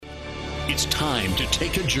It's time to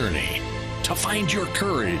take a journey, to find your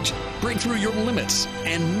courage, break through your limits,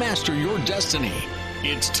 and master your destiny.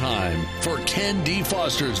 It's time for Ken D.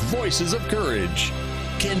 Foster's Voices of Courage.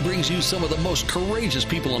 Ken brings you some of the most courageous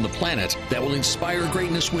people on the planet that will inspire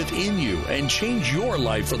greatness within you and change your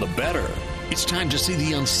life for the better. It's time to see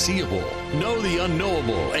the unseeable, know the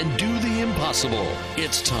unknowable, and do the impossible.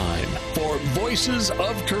 It's time for Voices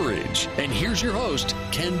of Courage. And here's your host,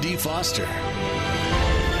 Ken D. Foster.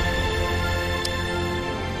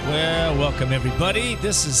 Well, welcome everybody.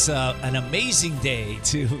 This is an amazing day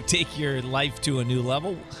to take your life to a new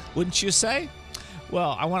level, wouldn't you say?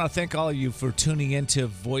 Well, I want to thank all of you for tuning into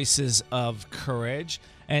Voices of Courage.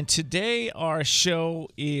 And today our show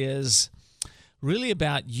is really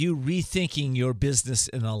about you rethinking your business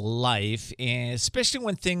and a life, and especially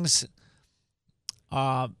when things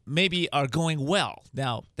maybe are going well.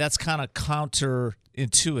 Now, that's kind of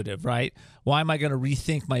counterintuitive, right? Why am I going to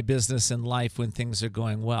rethink my business and life when things are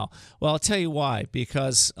going well? Well, I'll tell you why.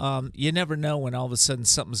 Because you never know when all of a sudden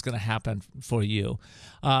something's going to happen for you.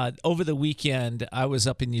 Over the weekend, I was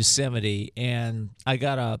up in Yosemite, and I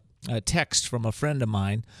got a text from a friend of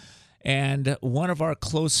mine. And one of our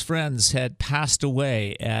close friends had passed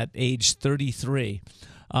away at age 33.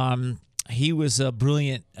 He was a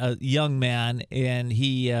brilliant young man, and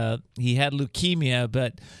he had leukemia,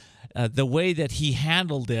 but the way that he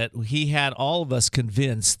handled it, he had all of us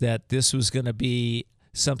convinced that this was going to be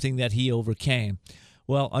something that he overcame.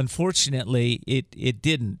 Well, unfortunately, it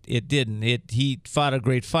didn't. He fought a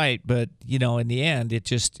great fight, but in the end, it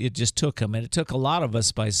just took him, and it took a lot of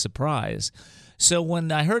us by surprise. So when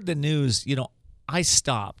I heard the news, I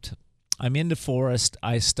stopped. I'm in the forest.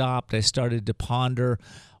 I stopped. I started to ponder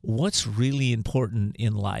what's really important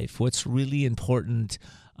in life. What's really important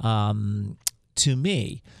to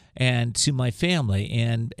me and to my family,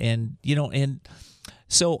 and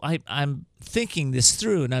so I'm thinking this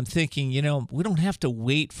through, and I'm thinking, we don't have to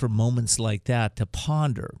wait for moments like that to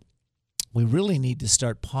ponder. We really need to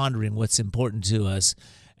start pondering what's important to us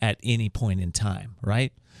at any point in time,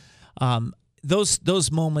 right?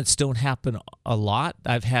 Those moments don't happen a lot.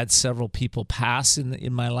 I've had several people pass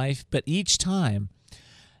in my life, but each time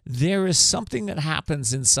there is something that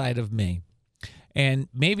happens inside of me. And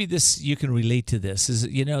maybe you can relate to this, is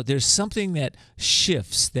there's something that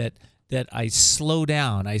shifts, that I slow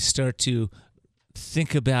down. I start to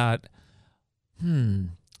think about,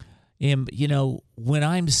 when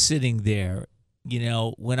I'm sitting there,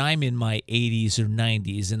 when I'm in my 80s or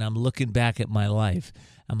 90s and I'm looking back at my life,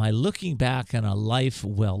 am I looking back on a life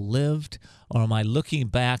well lived, or am I looking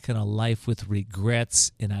back on a life with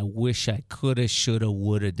regrets and I wish I coulda, shoulda,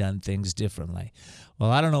 woulda done things differently? Well,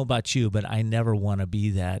 I don't know about you, but I never want to be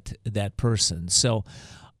that person. So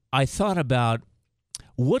I thought about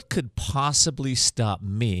what could possibly stop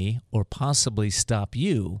me or possibly stop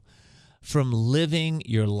you from living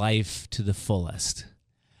your life to the fullest.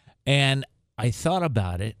 And I thought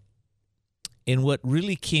about it, and what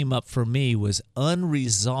really came up for me was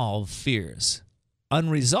unresolved fears.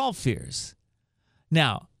 Unresolved fears.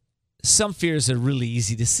 Now, some fears are really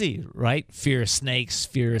easy to see, right? Fear of snakes,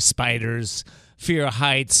 fear of spiders, fear of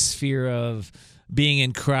heights, fear of being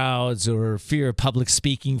in crowds, or fear of public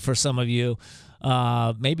speaking for some of you.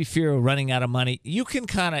 Maybe fear of running out of money. You get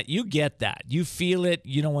that. You feel it,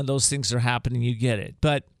 when those things are happening, you get it.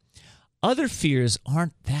 But other fears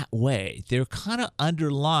aren't that way. They're kind of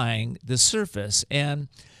underlying the surface. And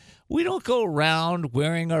we don't go around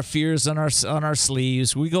wearing our fears on our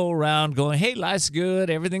sleeves. We go around going, hey, life's good,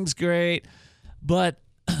 everything's great. But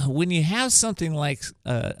when you have something like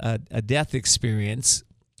a death experience,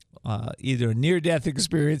 either a near-death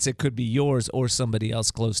experience, it could be yours or somebody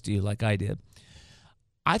else close to you like I did,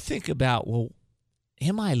 I think about, well,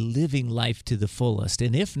 am I living life to the fullest?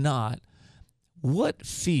 And if not, what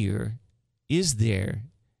fear is there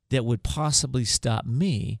that would possibly stop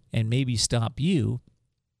me and maybe stop you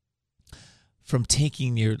from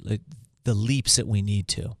taking the leaps that we need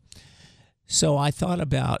to? So I thought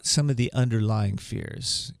about some of the underlying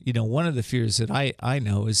fears. One of the fears that I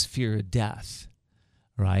know is fear of death,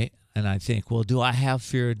 right? And I think, well, do I have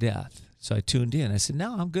fear of death? So I tuned in. I said,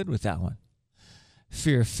 no, I'm good with that one.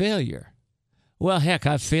 Fear of failure. Well, heck,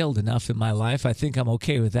 I've failed enough in my life. I think I'm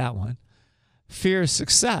okay with that one. Fear of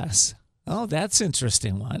success. Oh, that's an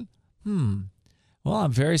interesting one. Well,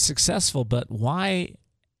 I'm very successful, but why?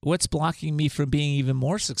 What's blocking me from being even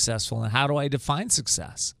more successful, and how do I define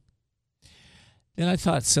success? Then I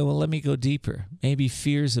thought, let me go deeper. Maybe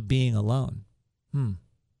fears of being alone. What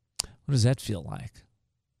does that feel like?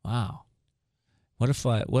 Wow. What if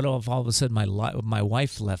all of a sudden my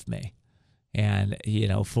wife left me, and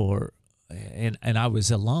for and I was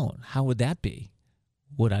alone, how would that be?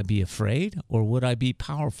 Would I be afraid, or would I be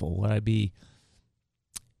powerful? Would I be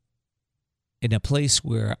in a place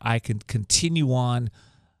where I can continue on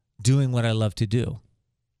doing what I love to do?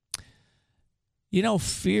 You know,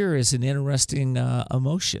 fear is an interesting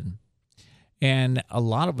emotion, and a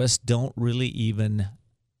lot of us don't really even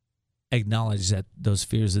acknowledge that those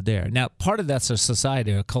fears are there. Now, part of that's our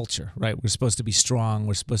society, our culture, right? We're supposed to be strong.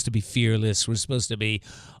 We're supposed to be fearless. We're supposed to be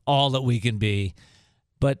all that we can be.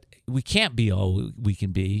 But we can't be all we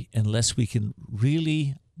can be unless we can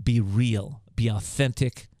really be real, be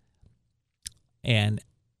authentic, and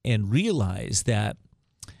realize that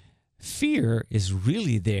fear is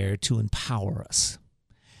really there to empower us.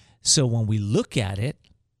 So when we look at it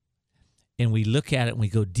and we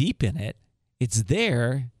go deep in it, it's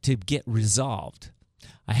there to get resolved.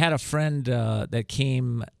 I had a friend that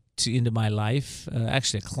came into my life,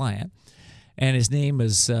 actually a client, and his name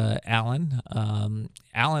is Alan.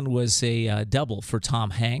 Alan was a double for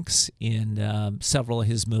Tom Hanks in several of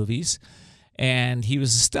his movies, and he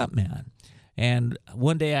was a stuntman. And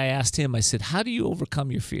one day I asked him, I said, how do you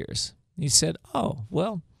overcome your fears? He said, oh,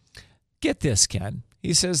 well, get this, Ken.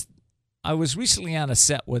 He says, I was recently on a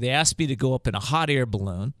set where they asked me to go up in a hot air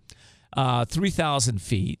balloon, 3,000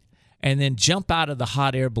 feet, and then jump out of the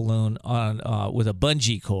hot air balloon on with a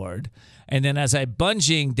bungee cord. And then as I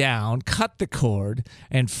bunging down, cut the cord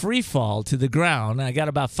and free fall to the ground. I got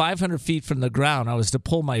about 500 feet from the ground. I was to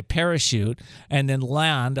pull my parachute and then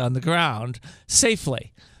land on the ground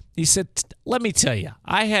safely. He said, let me tell you,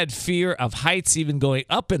 I had fear of heights even going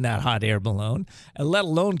up in that hot air balloon, let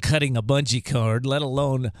alone cutting a bungee cord, let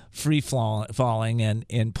alone free falling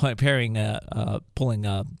and pulling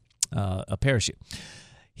a parachute.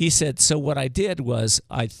 He said, so what I did was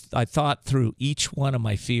I thought through each one of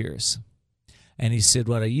my fears. And he said,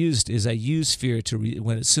 what I used fear to,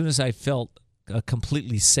 as soon as I felt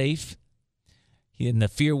completely safe and the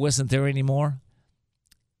fear wasn't there anymore,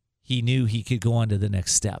 he knew he could go on to the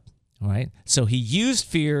next step, right? So he used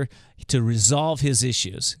fear to resolve his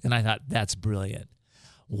issues. And I thought, that's brilliant.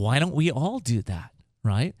 Why don't we all do that,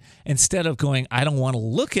 right? Instead of going, I don't want to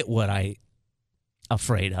look at what I'm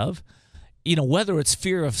afraid of, you know, whether it's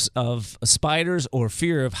fear of spiders or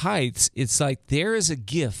fear of heights, it's like there is a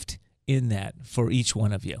gift in that for each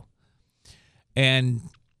one of you. And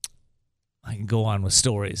I can go on with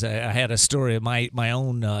stories. I had a story of my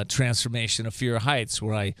own transformation of fear of heights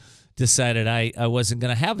where I decided I wasn't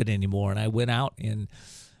going to have it anymore. And I went out and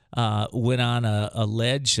went on a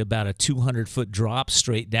ledge, about a 200-foot drop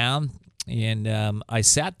straight down. And I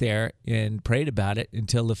sat there and prayed about it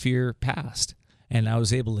until the fear passed. And I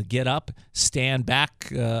was able to get up, stand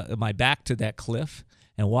back, my back to that cliff,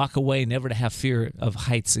 and walk away, never to have fear of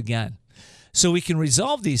heights again. So we can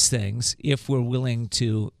resolve these things if we're willing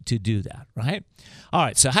to do that, right? All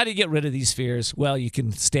right, so how do you get rid of these fears? Well, you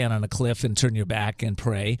can stand on a cliff and turn your back and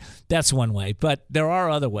pray. That's one way, but there are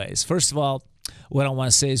other ways. First of all, what I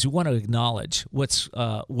want to say is you want to acknowledge what's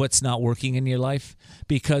not working in your life,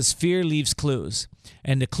 because fear leaves clues,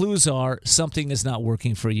 and the clues are something is not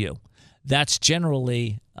working for you. That's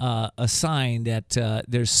generally a sign that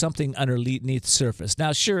there's something underneath the surface.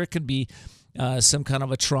 Now, sure, it can be some kind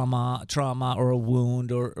of a trauma or a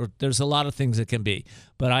wound, or there's a lot of things it can be.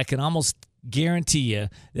 But I can almost guarantee you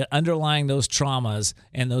that underlying those traumas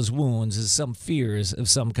and those wounds is some fears of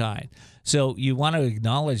some kind. So you want to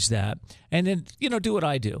acknowledge that, and then, do what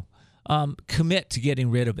I do. Commit to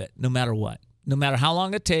getting rid of it, no matter what. No matter how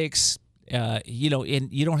long it takes. And you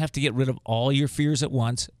don't have to get rid of all your fears at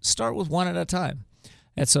once. Start with one at a time.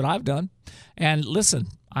 That's what I've done. And listen,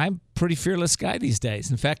 I'm a pretty fearless guy these days.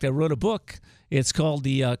 In fact, I wrote a book. It's called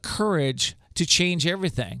The Courage to Change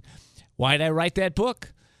Everything. Why did I write that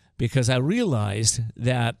book? Because I realized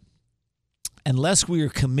that unless we are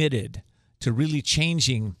committed to really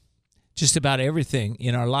changing just about everything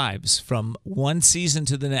in our lives from one season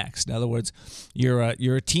to the next. In other words, you're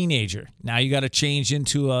a teenager. Now you got to change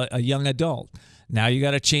into a young adult. Now you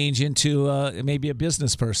got to change into maybe a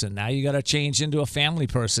business person. Now you got to change into a family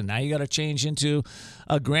person. Now you got to change into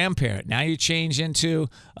a grandparent. Now you change into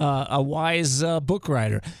a wise book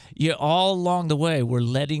writer. All along the way, we're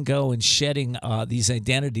letting go and shedding these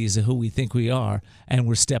identities of who we think we are, and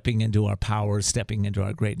we're stepping into our power, stepping into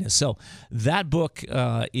our greatness. So that book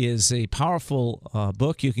is a powerful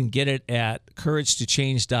book. You can get it at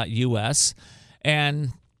couragetochange.us. And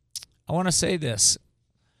I want to say this.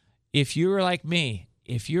 If you're like me,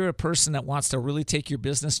 if you're a person that wants to really take your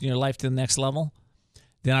business and your life to the next level,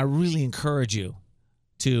 then I really encourage you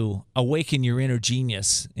to awaken your inner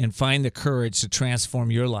genius and find the courage to transform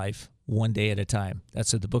your life one day at a time.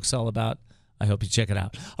 That's what the book's all about. I hope you check it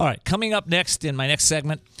out. All right, coming up next in my next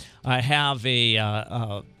segment, I have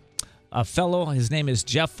a fellow. His name is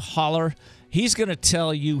Jeff Holler. He's going to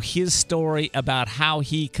tell you his story about how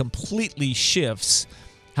he completely shifts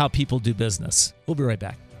how people do business. We'll be right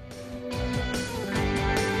back.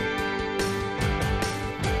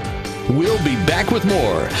 We'll be back with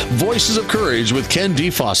more Voices of Courage with Ken D.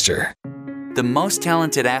 Foster. The most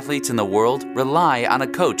talented athletes in the world rely on a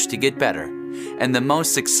coach to get better, and the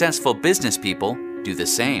most successful business people do the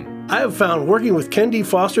same. I have found working with Ken D.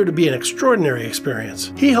 Foster to be an extraordinary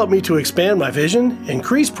experience. He helped me to expand my vision,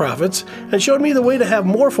 increase profits, and showed me the way to have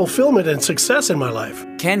more fulfillment and success in my life.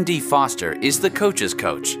 Ken D. Foster is the coach's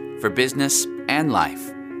coach for business and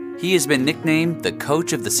life. He has been nicknamed the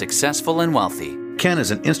coach of the successful and wealthy. Ken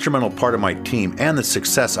is an instrumental part of my team and the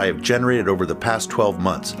success I have generated over the past 12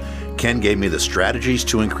 months. Ken gave me the strategies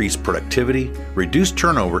to increase productivity, reduce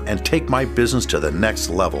turnover, and take my business to the next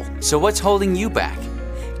level. So what's holding you back?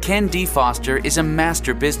 Ken D. Foster is a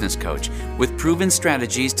master business coach with proven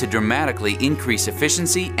strategies to dramatically increase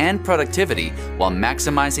efficiency and productivity while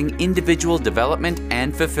maximizing individual development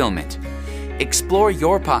and fulfillment. Explore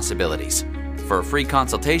your possibilities. For a free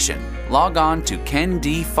consultation, log on to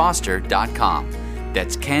kendfoster.com.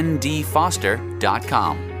 That's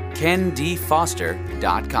kendfoster.com.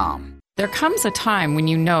 kendfoster.com. There comes a time when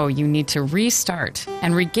you know you need to restart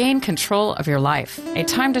and regain control of your life. A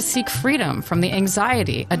time to seek freedom from the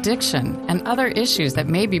anxiety, addiction, and other issues that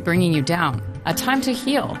may be bringing you down. A time to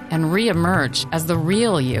heal and re-emerge as the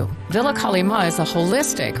real you. Villa Kalima is a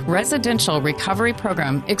holistic residential recovery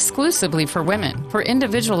program exclusively for women for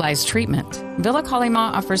individualized treatment. Villa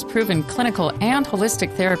Kalima offers proven clinical and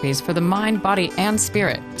holistic therapies for the mind, body, and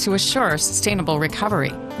spirit to assure sustainable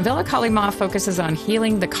recovery. Villa Kalima focuses on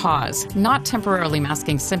healing the cause, not temporarily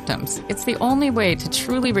masking symptoms. It's the only way to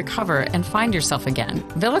truly recover and find yourself again.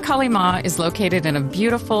 Villa Kalima is located in a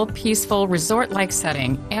beautiful, peaceful, resort-like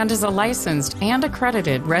setting and is a licensed and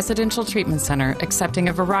accredited residential treatment center accepting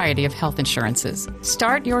a variety of health insurances.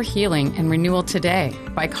 Start your healing and renewal today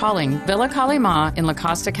by calling Villa Kalima in La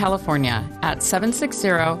Costa, California at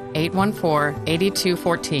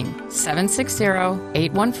 760-814-8214.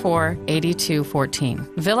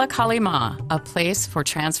 760-814-8214. Villa Kalima, a place for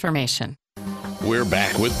transformation. We're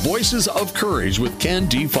back with Voices of Courage with Ken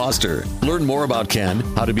D. Foster. Learn more about Ken,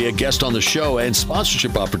 how to be a guest on the show, and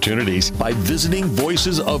sponsorship opportunities by visiting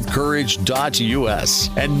voicesofcourage.us.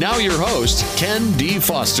 And now your host, Ken D.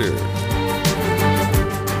 Foster.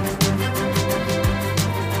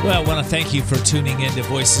 Well, I want to thank you for tuning in to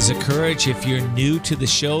Voices of Courage. If you're new to the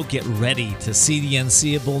show, get ready to see the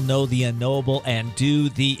unseeable, know the unknowable, and do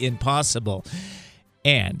the impossible.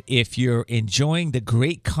 And if you're enjoying the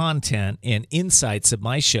great content and insights of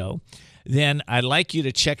my show, then I'd like you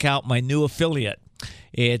to check out my new affiliate.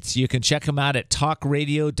 You can check them out at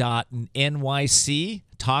talkradio.nyc,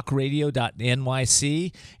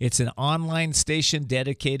 talkradio.nyc. It's an online station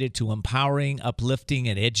dedicated to empowering, uplifting,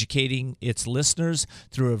 and educating its listeners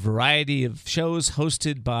through a variety of shows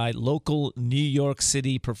hosted by local New York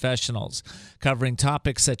City professionals, covering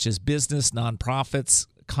topics such as business, nonprofits,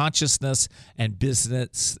 consciousness, and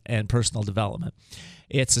business and personal development.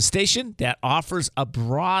 It's a station that offers a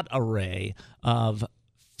broad array of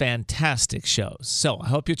fantastic shows. So I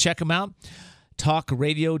hope you check them out.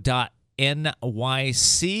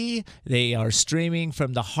 Talkradio.nyc. They are streaming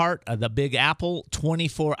from the heart of the Big Apple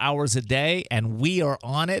 24 hours a day, and we are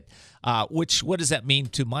on it. What does that mean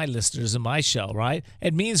to my listeners in my show, right?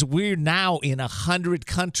 It means we're now in 100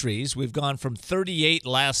 countries. We've gone from 38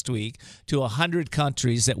 last week to 100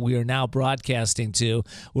 countries that we are now broadcasting to.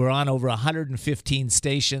 We're on over 115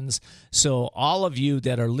 stations. So all of you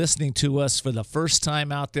that are listening to us for the first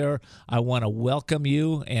time out there, I want to welcome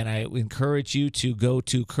you, and I encourage you to go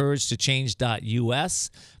to couragetochange.us,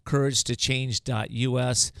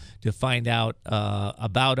 couragetochange.us to find out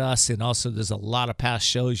about us. And also there's a lot of past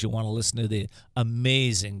shows you want to listen to, the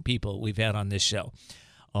amazing people we've had on this show.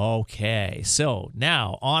 Okay, so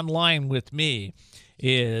now online with me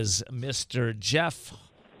is Mr. Jeff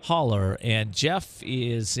Holler, and Jeff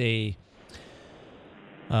is a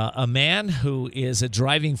man who is a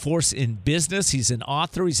driving force in business. He's an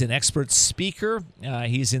author. He's an expert speaker.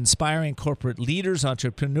 He's inspiring corporate leaders,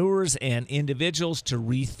 entrepreneurs, and individuals to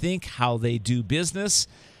rethink how they do business.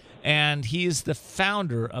 And he is the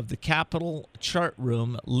founder of the Capital Chart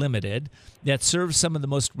Room Limited that serves some of the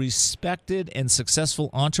most respected and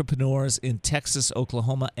successful entrepreneurs in Texas,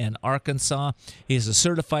 Oklahoma, and Arkansas. He is a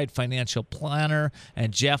certified financial planner,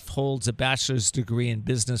 and Jeff holds a bachelor's degree in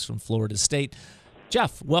business from Florida State.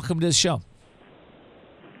 Jeff, welcome to the show.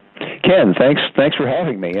 Ken, thanks for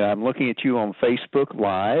having me. I'm looking at you on Facebook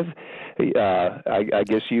Live. I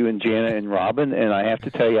guess you and Jana and Robin, and I have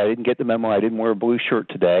to tell you, I didn't get the memo. I didn't wear a blue shirt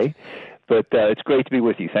today. But it's great to be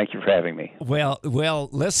with you. Thank you for having me. Well,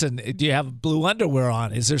 listen, do you have blue underwear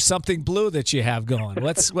on? Is there something blue that you have going?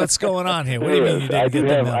 What's going on here? What do you mean you didn't get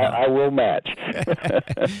the memo? I will match.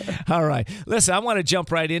 All right. Listen, I want to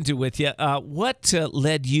jump right into with you. What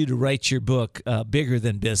led you to write your book, Bigger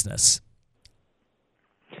Than Business?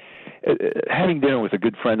 Having dinner with a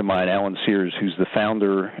good friend of mine, Alan Sears, who's the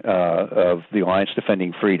founder of the Alliance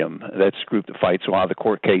Defending Freedom. That's a group that fights a lot of the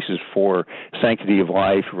court cases for sanctity of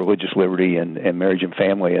life, religious liberty, and marriage and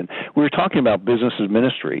family. And we were talking about business as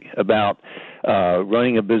ministry, about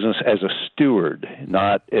running a business as a steward,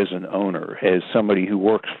 not as an owner, as somebody who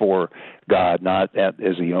works for God, not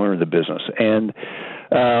as the owner of the business. And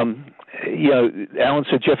Alan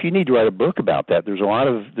said, Jeff, you need to write a book about that. There's a lot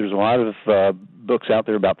of books out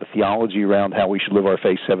there about the theology around how we should live our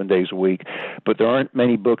faith 7 days a week, but there aren't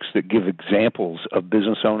many books that give examples of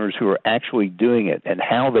business owners who are actually doing it and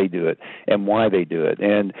how they do it and why they do it.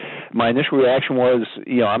 And my initial reaction was,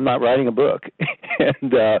 I'm not writing a book.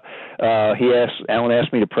 And Alan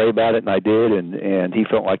asked me to pray about it, and I did, and he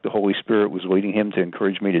felt like the Holy Spirit was leading him to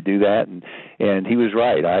encourage me to do that, and he was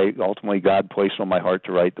right. Ultimately, God placed on my heart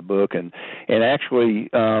to write the book, and actually,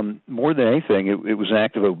 more than anything, it was an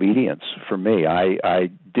act of obedience for me. I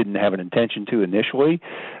didn't have an intention to initially.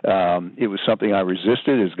 It was something I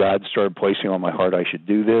resisted as God started placing on my heart I should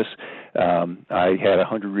do this. I had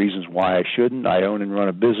 100 reasons why I shouldn't. I own and run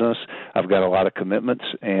a business. I've got a lot of commitments,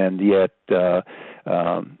 and yet God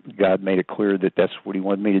made it clear that that's what he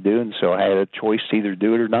wanted me to do, and so I had a choice to either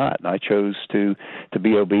do it or not, and I chose to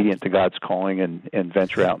be obedient to God's calling and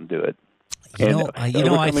venture out and do it. I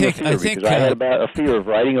think I had about a fear of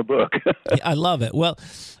writing a book. I love it. Well,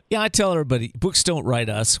 yeah, I tell everybody, books don't write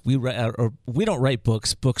us. We don't write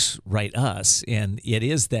books. Books write us, and it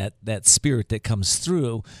is that spirit that comes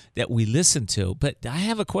through that we listen to. But I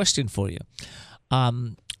have a question for you.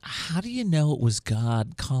 How do you know it was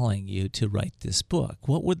God calling you to write this book?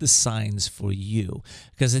 What were the signs for you?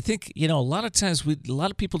 Because I think a lot of times a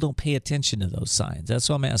lot of people don't pay attention to those signs. That's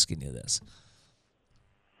why I'm asking you this.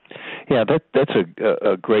 Yeah, that's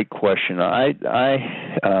a great question. I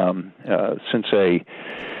since a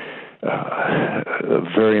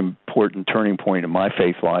very important turning point in my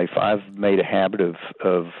faith life, I've made a habit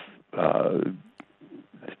of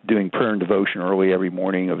doing prayer and devotion early every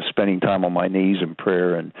morning, of spending time on my knees in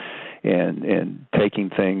prayer and taking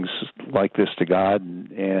things like this to God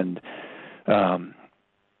and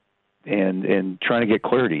trying to get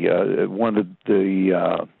clarity. One of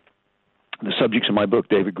the subjects of my book,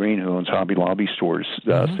 David Green, who owns Hobby Lobby stores,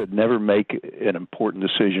 said never make an important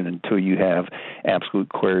decision until you have absolute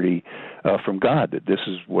clarity from God that this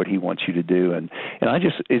is what he wants you to do. And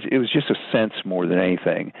it was just a sense more than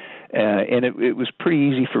anything. And it was pretty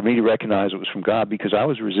easy for me to recognize it was from God because I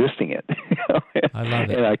was resisting it. I love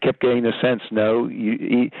it. And I kept getting the sense,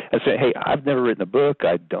 I said, hey, I've never written a book.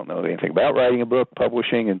 I don't know anything about writing a book,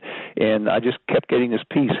 publishing. And I just kept getting this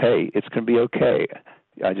piece, hey, it's going to be okay.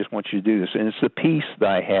 I just want you to do this. And it's the peace that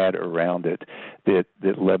I had around it that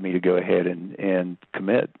led me to go ahead and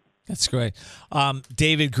commit. That's great.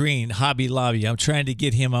 David Green, Hobby Lobby. I'm trying to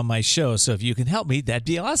get him on my show, so if you can help me, that'd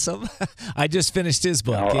be awesome. I just finished his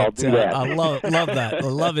book. I'll do that. I love that. I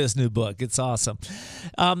love his new book. It's awesome.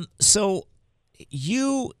 So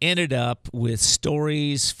you ended up with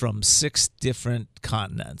stories from 6 different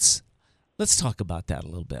continents. Let's talk about that a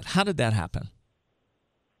little bit. How did that happen?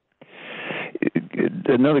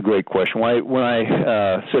 Another great question. When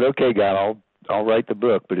I said, "Okay, God, I'll write the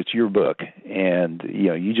book, but it's your book, and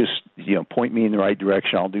you just point me in the right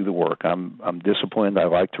direction. I'll do the work. I'm disciplined. I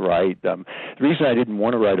like to write. The reason I didn't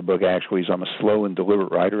want to write a book actually is I'm a slow and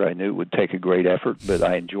deliberate writer. I knew it would take a great effort, but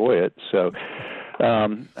I enjoy it. So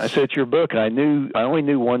I said, it's your book, and I only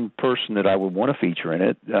knew one person that I would want to feature in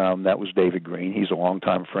it. That was David Green. He's a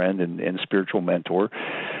longtime friend and spiritual mentor.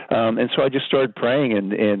 And so I just started praying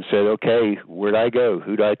and said, okay, where'd I go?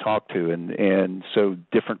 Who'd I talk to? And so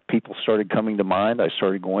different people started coming to mind. I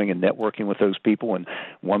started going and networking with those people, and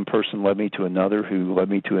one person led me to another who led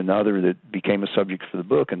me to another that became a subject for the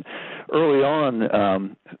book. And early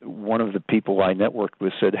on, one of the people I networked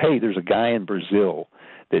with said, hey, there's a guy in Brazil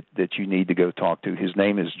that you need to go talk to. His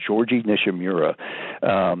name is Georgie Nishimura,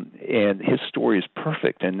 and his story is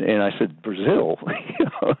perfect. And I said, Brazil?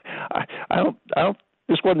 I don't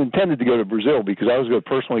this wasn't intended to go to Brazil because I was going to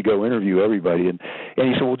personally go interview everybody. And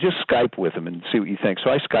he said, well, just Skype with him and see what you think. So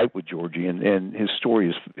I Skyped with Georgie, and his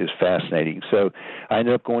story is fascinating. So I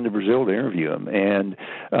ended up going to Brazil to interview him. And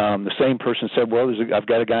the same person said, well, I've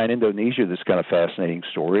got a guy in Indonesia that's got a fascinating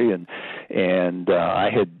story. And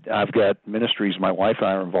I've got ministries. My wife and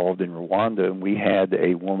I are involved in Rwanda, and we had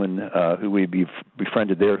a woman who we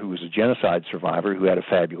befriended there who was a genocide survivor who had a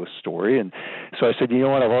fabulous story. And so I said, you know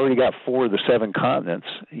what, I've already got 4 of the 7 continents,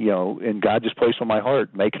 and God just placed on my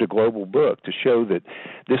heart, make it a global book to show that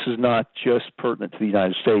this is not just pertinent to the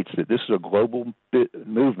United States, that this is a global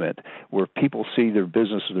movement where people see their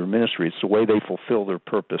business or their ministry. It's the way they fulfill their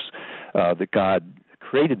purpose that God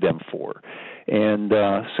created them for. And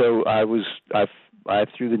so I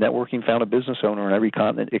through the networking, found a business owner on every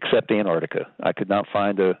continent except Antarctica. I could not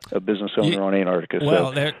find a business owner on Antarctica.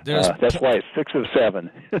 Well, so that's why it's 6 of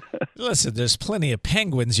 7. Listen, there's plenty of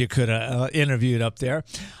penguins you could have interviewed up there.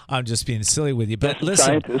 I'm just being silly with you. But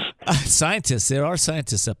listen, scientists, there are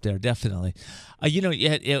scientists up there, definitely.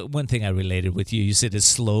 One thing I related with you, you said a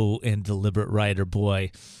slow and deliberate writer.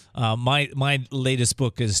 Boy, my latest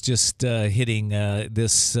book is just hitting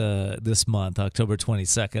this month, October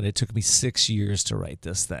 22nd. It took me 6 years to write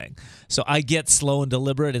this thing. So I get slow and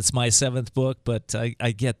deliberate. It's my 7th book, but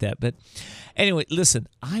I get that. But anyway, listen,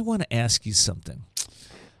 I want to ask you something.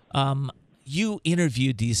 You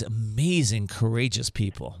interviewed these amazing, courageous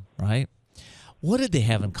people, right? What did they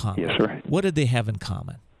have in common? Yes, sir. What did they have in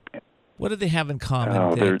common? What do they have in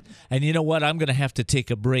common? And you know what? I'm going to have to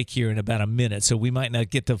take a break here in about a minute, so we might not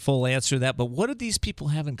get the full answer to that. But what did these people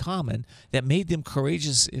have in common that made them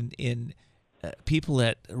courageous in people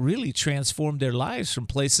that really transformed their lives from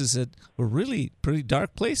places that were really pretty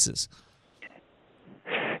dark places?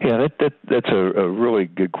 Yeah, that's a really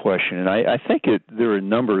good question, and I think there are a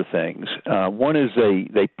number of things. One is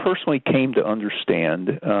they personally came to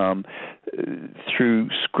understand through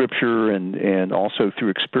Scripture and also through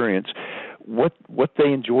experience what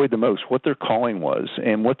they enjoyed the most, what their calling was,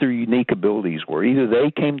 and what their unique abilities were. Either they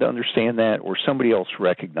came to understand that, or somebody else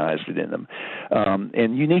recognized it in them.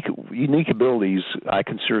 And unique abilities, I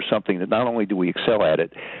consider something that not only do we excel at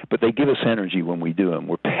it, but they give us energy when we do them.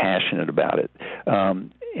 We're passionate about it.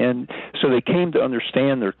 And so they came to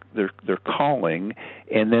understand their calling,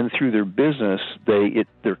 and then through their business,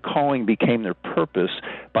 their calling became their purpose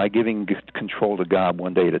by giving control to God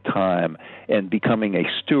one day at a time and becoming a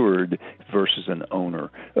steward versus an owner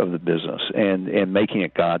of the business and making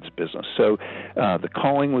it God's business. So the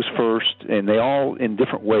calling was first, and they all in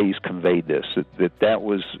different ways conveyed this, that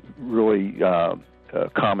was really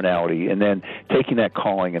commonality, and then taking that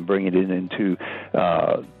calling and bringing it into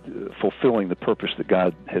fulfilling the purpose that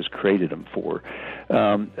God has created them for.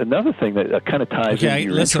 Another thing that kind of ties into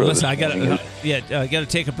your listen, I got to to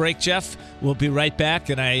take a break, Jeff. We'll be right back,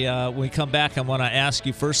 and when we come back, I want to ask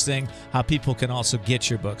you first thing how people can also get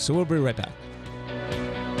your book. So we'll be right back.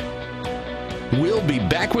 We'll be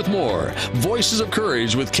back with more Voices of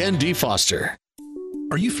Courage with Ken D. Foster.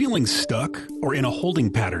 Are you feeling stuck or in a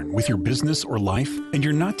holding pattern with your business or life, and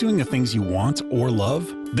you're not doing the things you want or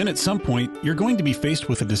love? Then at some point, you're going to be faced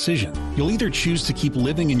with a decision. You'll either choose to keep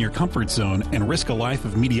living in your comfort zone and risk a life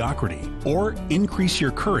of mediocrity, or increase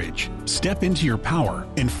your courage, step into your power,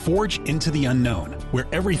 and forge into the unknown, where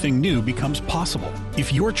everything new becomes possible.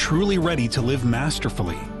 If you're truly ready to live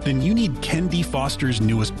masterfully, then you need Ken D. Foster's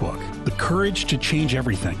newest book, The Courage to Change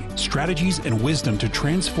Everything, Strategies and Wisdom to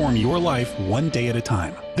Transform Your Life One Day at a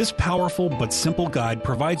Time. This powerful but simple guide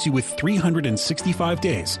provides you with 365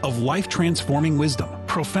 days of life-transforming wisdom,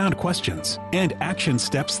 profound questions, and action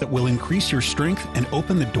steps that will increase your strength and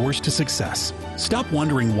open the doors to success. Stop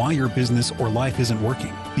wondering why your business or life isn't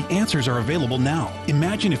working. The answers are available now.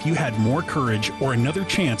 Imagine if you had more courage or another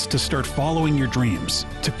chance to start following your dreams.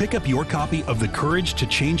 To pick up your copy of The Courage to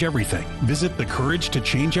Change Everything, visit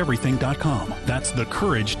thecouragetochangeeverything.com. That's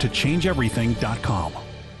thecouragetochangeeverything.com.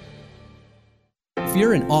 If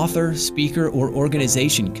you're an author, speaker, or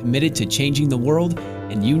organization committed to changing the world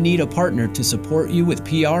and you need a partner to support you with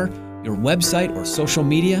PR, your website, or social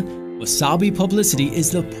media, Wasabi Publicity is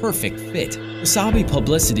the perfect fit. Wasabi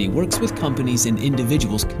Publicity works with companies and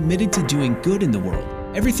individuals committed to doing good in the world.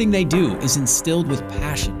 Everything they do is instilled with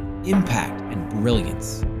passion, impact, and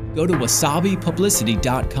brilliance. Go to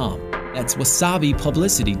wasabipublicity.com. That's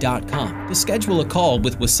wasabipublicity.com to schedule a call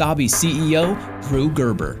with Wasabi CEO Drew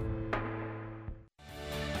Gerber.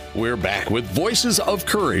 We're back with Voices of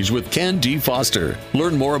Courage with Ken D. Foster.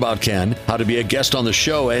 Learn more about Ken, how to be a guest on the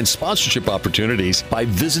show, and sponsorship opportunities by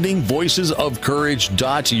visiting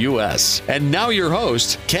voicesofcourage.us. And now your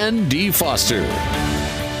host, Ken D. Foster.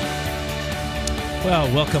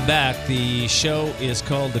 Well, welcome back. The show is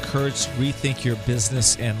called The Courage to Rethink Your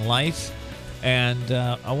Business and Life. And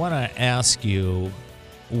I want to ask you,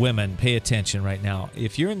 women, pay attention right now.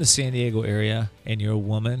 If you're in the San Diego area and you're a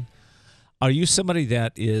woman, are you somebody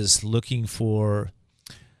that is looking for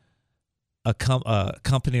a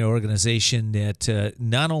company or organization that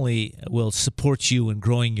not only will support you in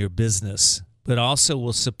growing your business, but also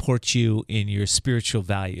will support you in your spiritual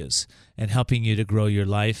values and helping you to grow your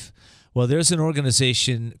life? Well, there's an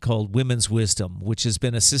organization called Women's Wisdom, which has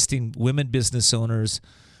been assisting women business owners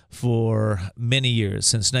for many years,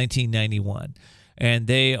 since 1991. And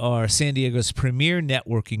they are San Diego's premier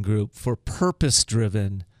networking group for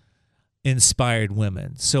purpose-driven, inspired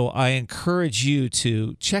women. So I encourage you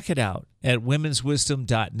to check it out at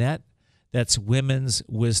womenswisdom.net. That's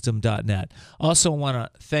womenswisdom.net. Also, I want to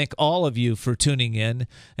thank all of you for tuning in.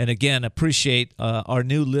 And again, appreciate our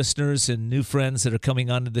new listeners and new friends that are coming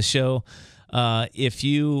onto the show. If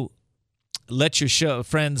you let your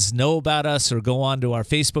friends know about us or go onto our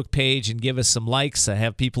Facebook page and give us some likes. I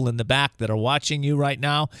have people in the back that are watching you right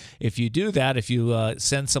now. If you do that, if you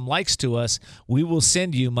send some likes to us, we will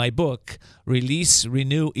send you my book, Release,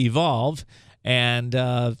 Renew, Evolve, and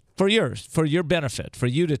for your benefit, for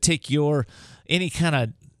you to take any kind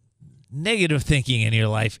of negative thinking in your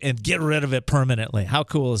life and get rid of it permanently. How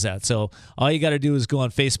cool is that? So all you got to do is go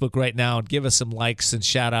on Facebook right now and give us some likes and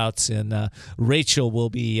shout outs, and Rachel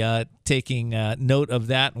will be taking note of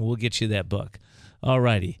that, and we'll get you that book. All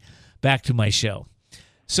righty, back to my show.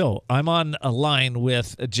 So I'm on a line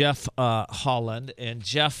with Jeff Holland and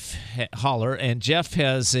Jeff Holler, and Jeff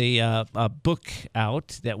has a book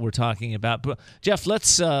out that we're talking about. But Jeff,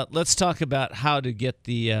 let's talk about how to get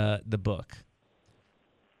the book.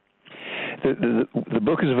 The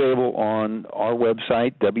book is available on our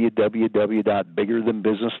website,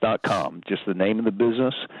 www.biggerthanbusiness.com. Just the name of the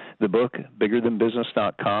business, the book,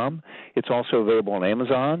 biggerthanbusiness.com. It's also available on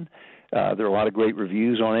Amazon. There are a lot of great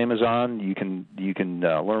reviews on Amazon. You can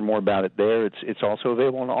learn more about it there. It's also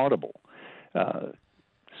available on Audible.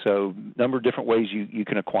 So a number of different ways you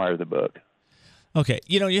can acquire the book. Okay.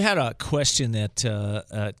 You had a question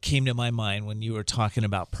that came to my mind when you were talking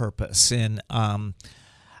about purpose. And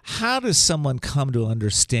how does someone come to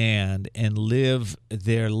understand and live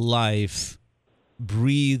their life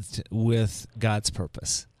breathed with God's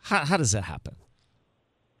purpose? How does that happen?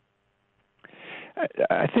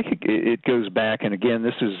 I think it goes back, and again,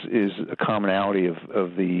 this is a commonality of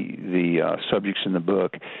the subjects in the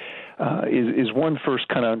book. Is one, first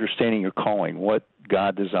kind of understanding your calling, what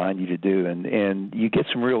God designed you to do, and you get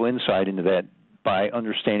some real insight into that by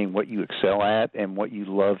understanding what you excel at and what you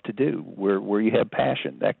love to do, where you have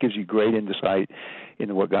passion. That gives you great insight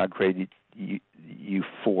into what God created you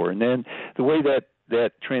for. And then the way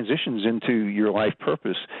that transitions into your life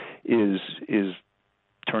purpose is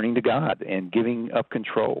turning to God and giving up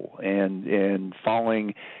control and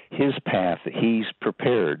following His path that He's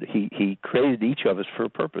prepared. He created each of us for a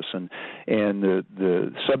purpose, and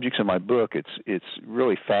the subjects in my book, it's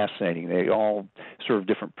really fascinating. They all serve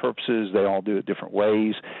different purposes. They all do it different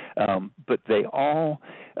ways, but it all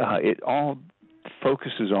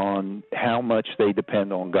focuses on how much they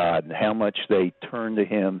depend on God and how much they turn to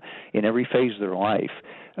Him in every phase of their life.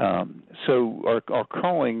 So our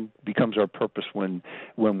calling becomes our purpose when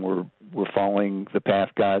we're following the path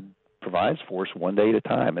God provides for us one day at a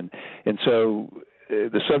time. And so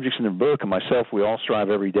the subjects in the book and myself, we all strive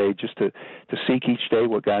every day just to seek each day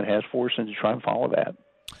what God has for us and to try and follow that.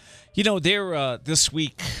 There this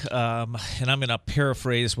week, and I'm going to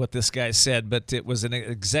paraphrase what this guy said, but it was an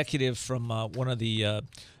executive from one of the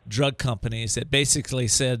drug companies that basically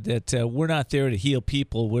said that we're not there to heal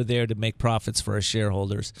people, we're there to make profits for our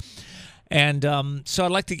shareholders. And so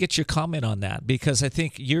I'd like to get your comment on that, because I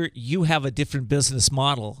think you have a different business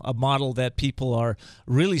model, a model that people are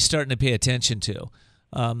really starting to pay attention to.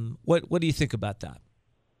 What do you think about that?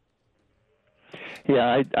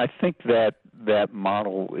 Yeah, I think that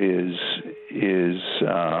model is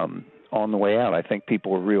on the way out. I think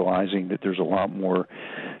people are realizing that there's a lot more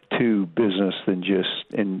to business than just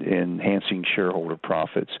enhancing shareholder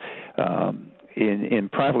profits. In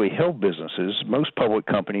privately held businesses, most public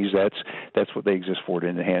companies, that's what they exist for, to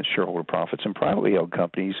enhance shareholder profits. In privately held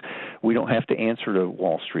companies, we don't have to answer to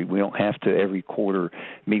Wall Street. We don't have to every quarter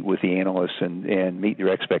meet with the analysts and meet their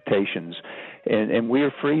expectations. And we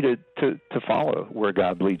are free to follow where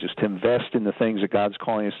God leads us, to invest in the things that God's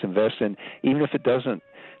calling us to invest in, even if it doesn't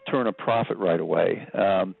turn a profit right away.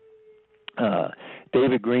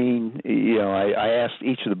 David Green, I asked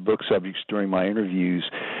each of the book subjects during my interviews,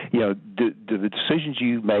 do the decisions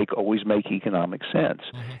you make always make economic sense?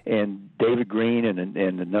 Mm-hmm. And David Green and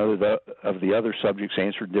another of the other subjects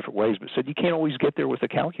answered in different ways, but said you can't always get there with a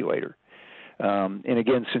calculator. And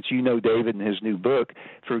again, since you know David and his new book,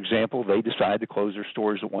 for example, they decided to close their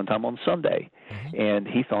stores at one time on Sunday. Mm-hmm. And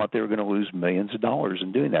he thought they were going to lose millions of dollars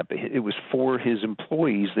in doing that. But it was for his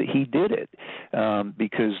employees that he did it,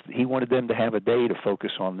 because he wanted them to have a day to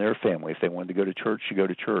focus on their family. If they wanted to go to church, you go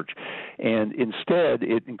to church. And instead,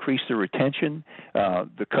 it increased their retention.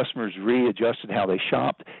 The customers readjusted how they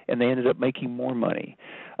shopped, and they ended up making more money.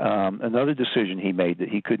 Another decision he made that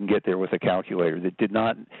he couldn't get there with a calculator that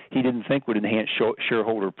he didn't think would enhance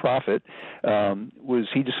shareholder profit was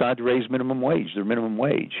he decided to raise their minimum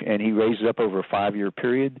wage, and he raised it up over a 5-year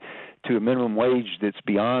period to a minimum wage that's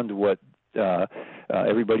beyond what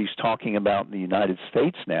everybody's talking about in the United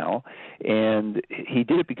States now. And he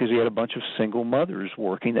did it because he had a bunch of single mothers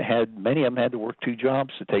working many of them had to work 2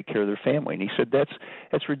 jobs to take care of their family. And he said,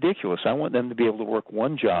 that's ridiculous. I want them to be able to work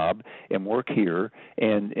 1 job and work here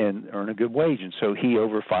and earn a good wage. And so he,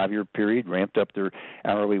 over a 5-year period, ramped up their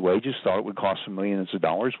hourly wages, thought it would cost them millions of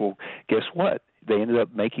dollars. Well, guess what? They ended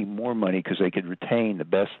up making more money because they could retain the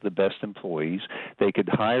best employees. They could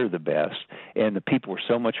hire the best, and the people were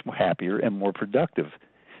so much more happier and more productive.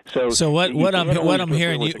 So what I'm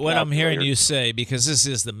hearing you say, because this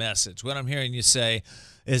is the message. What I'm hearing you say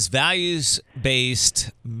is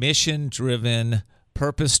values-based, mission-driven,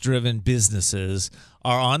 purpose-driven businesses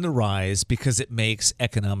are on the rise because it makes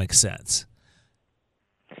economic sense.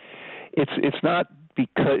 It's not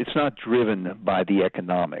driven by the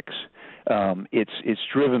economics. It's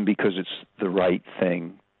driven because it's the right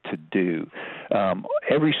thing to do.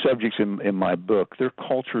 Every subject in my book, their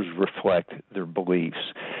cultures reflect their beliefs.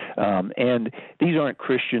 And these aren't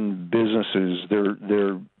Christian businesses.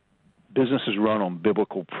 They're businesses run on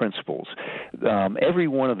biblical principles. Every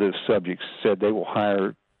one of the subjects said they will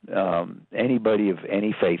hire anybody of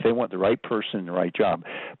any faith. They want the right person in the right job.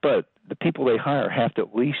 But the people they hire have to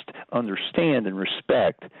at least understand and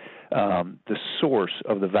respect the source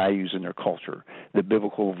of the values in their culture, the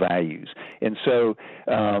biblical values. And so,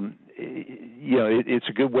 it's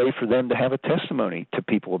a good way for them to have a testimony to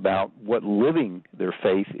people about what living their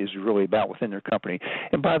faith is really about within their company.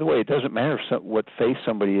 And by the way, it doesn't matter what faith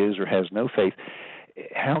somebody is or has no faith.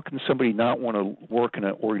 How can somebody not want to work in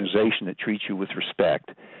an organization that treats you with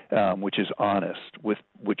respect, which is honest, which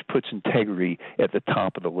puts integrity at the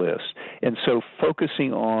top of the list? And so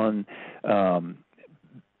focusing on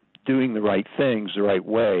doing the right things the right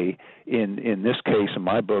way, in this case, in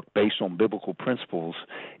my book, based on biblical principles,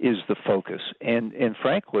 is the focus. And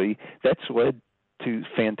frankly, that's led to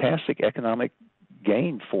fantastic economic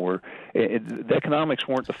gain for the economics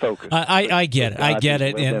weren't the focus. I get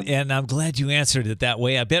it, and I'm glad you answered it that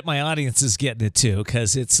way. I bet my audience is getting it too,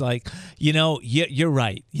 because it's like, you're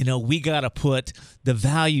right. We got to put the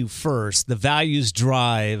value first. The values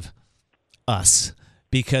drive us,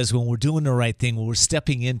 because when we're doing the right thing, when we're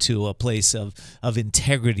stepping into a place of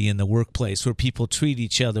integrity in the workplace, where people treat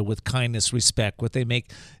each other with kindness, respect, when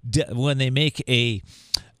they make a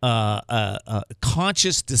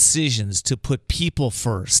conscious decisions to put people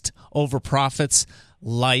first over profits,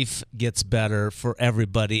 life gets better for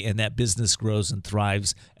everybody, and that business grows and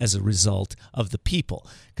thrives as a result of the people.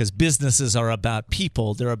 Because businesses are about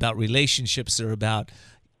people, they're about relationships, they're about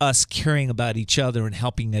us caring about each other and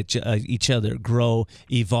helping each other grow,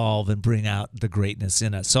 evolve, and bring out the greatness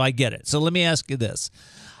in us. So I get it. So let me ask you this.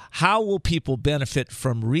 How will people benefit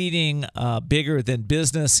from reading Bigger Than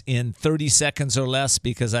Business in 30 seconds or less?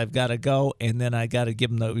 Because I've got to go, and then I want to give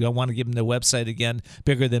them the website again,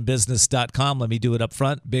 biggerthanbusiness.com. Let me do it up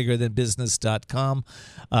front, biggerthanbusiness.com.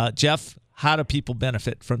 Jeff, how do people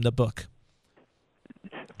benefit from the book?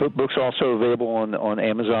 Book's also available on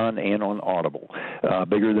Amazon and on Audible,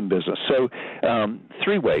 Bigger Than Business. So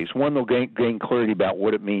 3 ways. One, they'll gain clarity about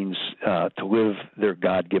what it means to live their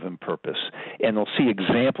God-given purpose, and they'll see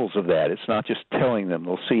examples of that. It's not just telling them.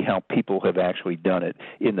 They'll see how people have actually done it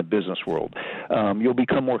in the business world. You'll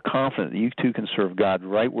become more confident that you too can serve God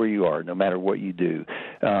right where you are, no matter what you do.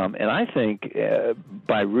 And I think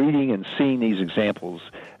by reading and seeing these examples,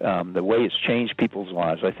 the way it's changed people's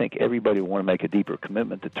lives, I think everybody will want to make a deeper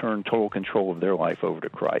commitment to turn total control of their life over to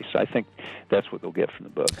Christ. I think that's what they'll get from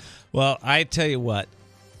the book. Well, I tell you what,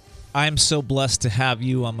 I'm so blessed to have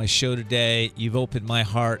you on my show today. You've opened my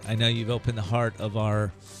heart. I know you've opened the heart of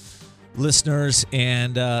our listeners.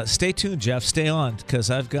 And stay tuned, Jeff. Stay on, because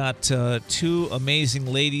I've got 2 amazing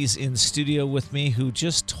ladies in studio with me who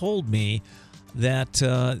just told me that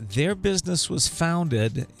their business was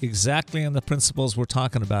founded exactly on the principles we're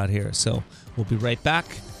talking about here. So we'll be right back.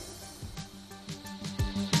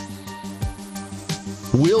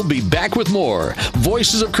 We'll be back with more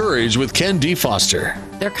Voices of Courage with Ken D. Foster.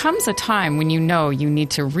 There comes a time when you know you need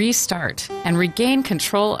to restart and regain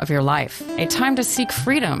control of your life. A time to seek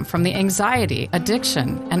freedom from the anxiety,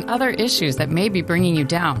 addiction, and other issues that may be bringing you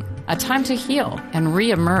down. A time to heal and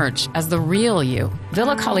re-emerge as the real you.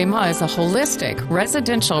 Villa Kalima is a holistic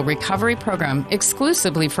residential recovery program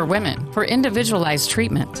exclusively for women for individualized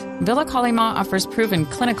treatment. Villa Kalima offers proven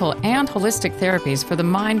clinical and holistic therapies for the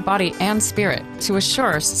mind, body, and spirit to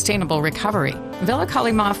assure sustainable recovery. Villa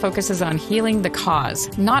Kalima focuses on healing the cause,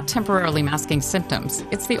 not temporarily masking symptoms.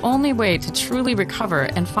 It's the only way to truly recover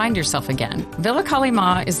and find yourself again. Villa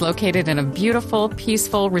Kalima is located in a beautiful,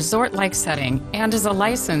 peaceful, resort-like setting and is a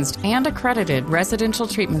licensed and accredited residential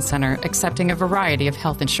treatment center accepting a variety of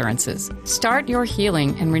health insurances. Start your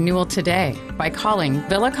healing and renewal today by calling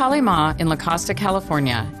Villa Kalima in La Costa,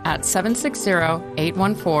 California at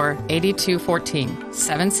 760-814-8214.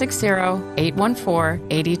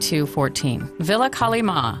 760-814-8214. Villa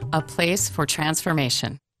Kalima, a place for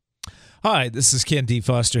transformation. Hi, this is Ken D.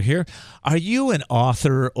 Foster here. Are you an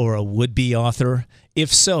author or a would-be author?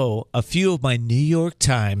 If so, a few of my New York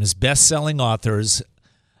Times best-selling authors,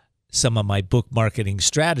 some of my book marketing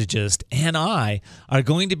strategists, and I are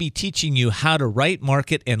going to be teaching you how to write,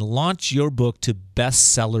 market, and launch your book to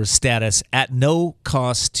bestseller status at no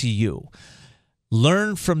cost to you.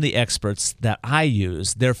 Learn from the experts that I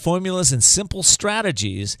use, their formulas and simple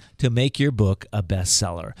strategies to make your book a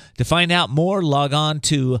bestseller. To find out more, log on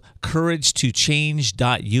to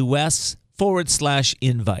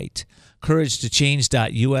couragetochange.us/invite.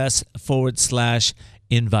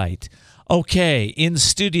 couragetochange.us/invite. Okay, in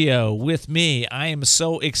studio with me, I am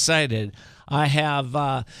so excited. I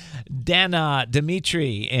have Dana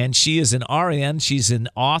Dimitri, and she is an RN. She's an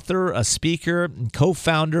author, a speaker, and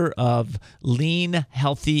co-founder of Lean,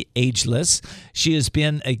 Healthy, Ageless. She has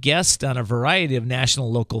been a guest on a variety of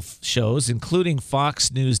national local shows, including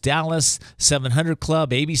Fox News Dallas, 700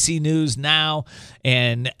 Club, ABC News Now,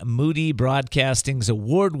 and Moody Broadcasting's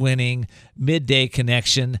award-winning Midday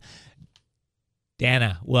Connection.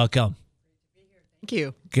 Dana, welcome. Thank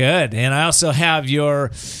you. Good. And I also have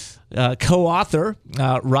your co-author,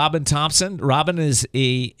 Robin Thompson. Robin is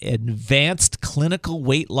an advanced clinical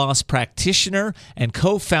weight loss practitioner and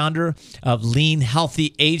co-founder of Lean,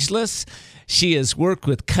 Healthy, Ageless. She has worked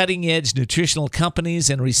with cutting-edge nutritional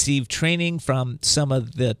companies and received training from some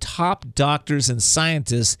of the top doctors and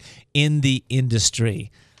scientists in the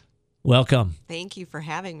industry. Welcome. Thank you for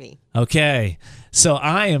having me. Okay. So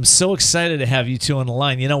I am so excited to have you two on the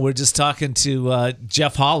line. You know, we're just talking to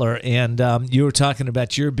Jeff Holler, and you were talking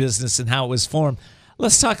about your business and how it was formed.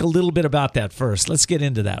 Let's talk a little bit about that first. Let's get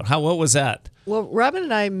into that. What was that? Well, Robin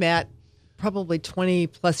and I met probably 20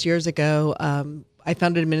 plus years ago. I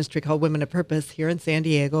founded a ministry called Women of Purpose here in San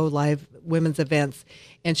Diego, live women's events.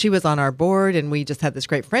 And she was on our board, and we just had this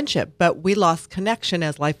great friendship. But we lost connection,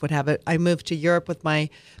 as life would have it. I moved to Europe with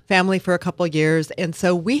my family for a couple of years, and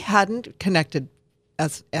so we hadn't connected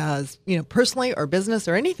as you know, personally or business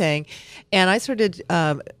or anything. And I started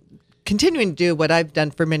continuing to do what I've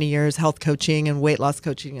done for many years, health coaching and weight loss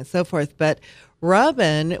coaching and so forth. But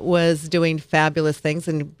Robin was doing fabulous things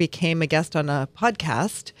and became a guest on a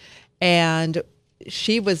podcast, and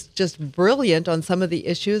she was just brilliant on some of the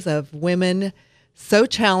issues of women so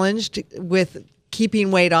challenged with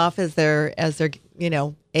keeping weight off as they're you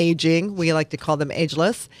know, aging. We like to call them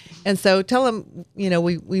ageless. And so tell them, you know,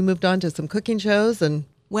 we moved on to some cooking shows. And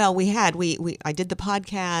well, I did the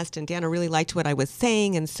podcast, and Dana really liked what I was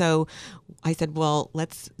saying, and so I said, well,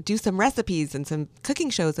 let's do some recipes and some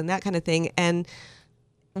cooking shows and that kind of thing. And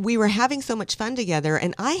we were having so much fun together,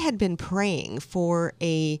 and I had been praying for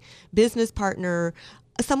a business partner,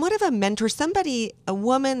 somewhat of a mentor, a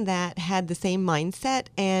woman that had the same mindset.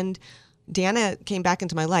 And Dana came back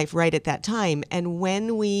into my life right at that time. And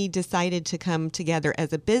when we decided to come together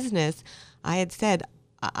as a business, I had said,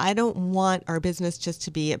 I don't want our business just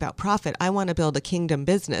to be about profit. I want to build a kingdom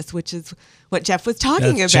business, which is what Jeff was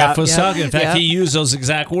talking about. Jeff was talking. In fact, he used those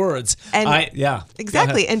exact words. And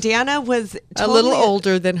exactly. And Dana was a little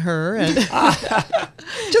older than her, and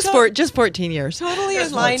just 14 years. Totally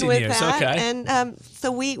in line with that. Okay. And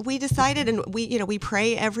so we decided, and we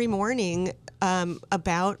pray every morning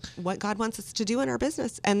about what God wants us to do in our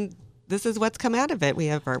business, and this is what's come out of it. We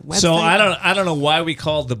have our website. So I don't know why we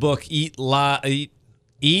called the book Eat,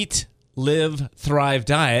 Live, Thrive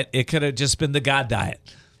Diet. It could have just been the God diet.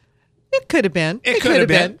 It could have been. It could have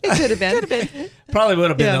been. It could have been. Probably would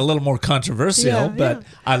have been Yeah. a little more controversial, Yeah, but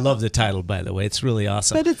I love the title, by the way. It's really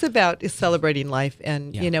awesome. But it's about celebrating life,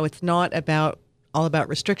 and it's not all about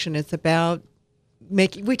restriction. It's about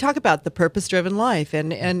we talk about the purpose-driven life,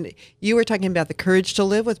 and you were talking about the courage to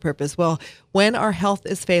live with purpose. Well, when our health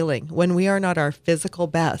is failing, when we are not our physical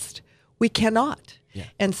best, we cannot. Yeah.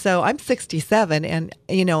 And so I'm 67, and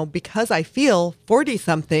because I feel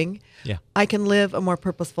 40-something, I can live a more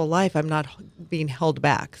purposeful life. I'm not being held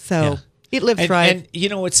back. So eat, live, thrive. And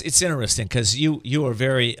it's interesting because you are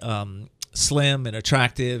very slim and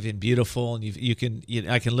attractive and beautiful, and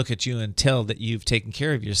I can look at you and tell that you've taken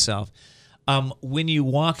care of yourself. When you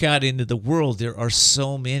walk out into the world, there are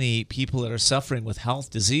so many people that are suffering with health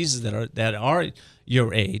diseases that are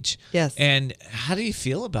your age. Yes. And how do you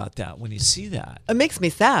feel about that when you see that? It makes me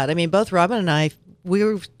sad. I mean, both Robin and I, we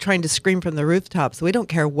were trying to scream from the rooftops. We don't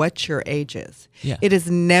care what your age is. Yeah. It is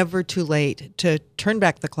never too late to turn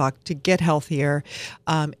back the clock, to get healthier.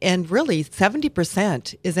 And really,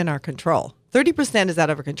 70% is in our control. 30% is out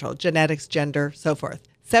of our control, genetics, gender, so forth.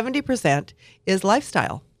 70% is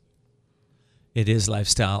lifestyle. It is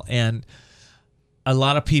lifestyle. And a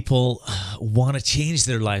lot of people want to change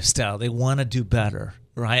their lifestyle. They want to do better,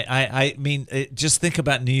 right? I mean, just think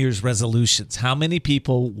about New Year's resolutions. How many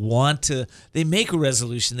people they make a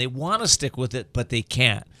resolution, they want to stick with it, but they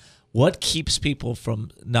can't. What keeps people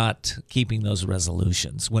from not keeping those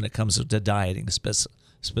resolutions when it comes to dieting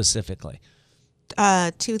specifically?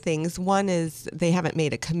 Two things. One is they haven't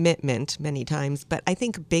made a commitment many times, but I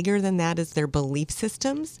think bigger than that is their belief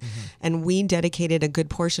systems. Mm-hmm. And we dedicated a good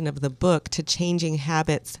portion of the book to changing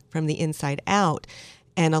habits from the inside out.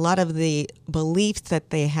 And a lot of the beliefs that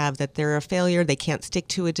they have, that they're a failure, they can't stick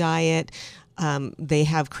to a diet, they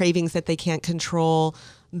have cravings that they can't control,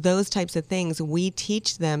 those types of things, we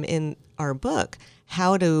teach them in our book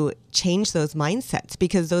how to change those mindsets,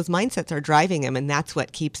 because those mindsets are driving them, and that's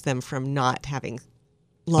what keeps them from not having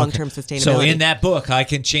long-term sustainability. So in that book, I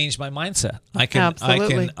can change my mindset.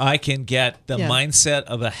 Absolutely. I can get the mindset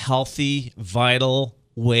of a healthy, vital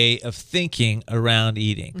way of thinking around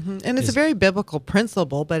eating. Mm-hmm. And it's a very biblical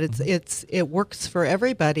principle, but it works for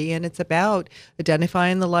everybody, and it's about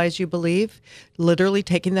identifying the lies you believe, literally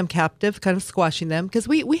taking them captive, kind of squashing them, because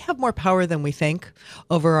we have more power than we think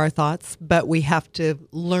over our thoughts, but we have to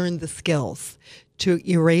learn the skills to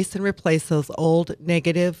erase and replace those old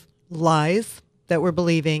negative lies that we're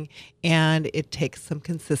believing, and it takes some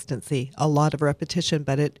consistency, a lot of repetition,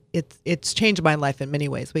 but it's changed my life in many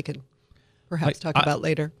ways. We can perhaps talk about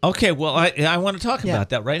later. Okay, well, I want to talk about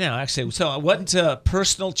that right now, actually. So what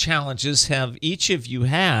personal challenges have each of you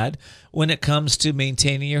had when it comes to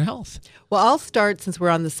maintaining your health? Well, I'll start, since we're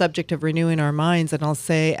on the subject of renewing our minds, and I'll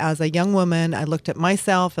say, as a young woman, I looked at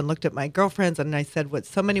myself and looked at my girlfriends, and I said what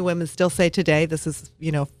so many women still say today, this is,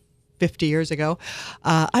 50 years ago,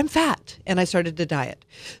 I'm fat, and I started to diet.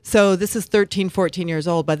 So this is 13, 14 years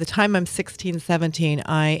old. By the time I'm 16, 17,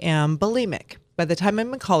 I am bulimic. By the time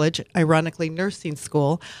I'm in college, ironically nursing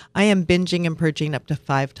school, I am binging and purging up to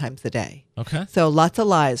 5 times a day. Okay. So lots of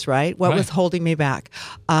lies, right? What was holding me back?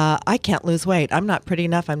 I can't lose weight. I'm not pretty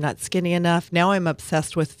enough. I'm not skinny enough. Now I'm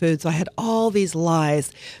obsessed with food. So I had all these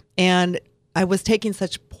lies, and I was taking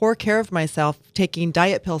such poor care of myself, taking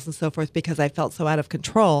diet pills and so forth, because I felt so out of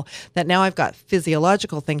control, that now I've got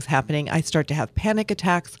physiological things happening. I start to have panic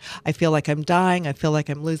attacks. I feel like I'm dying. I feel like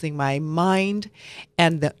I'm losing my mind.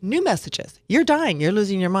 And the new messages, you're dying, you're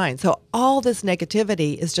losing your mind. So all this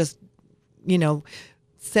negativity is just,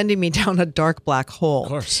 sending me down a dark black hole. Of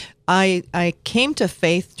course. I came to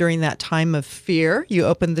faith during that time of fear. You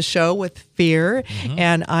opened the show with fear,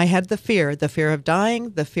 and I had the fear of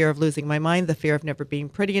dying, the fear of losing my mind, the fear of never being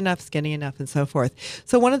pretty enough, skinny enough, and so forth.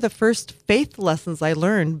 So one of the first faith lessons I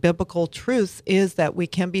learned, biblical truths, is that we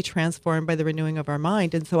can be transformed by the renewing of our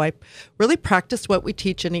mind. And so I really practiced what we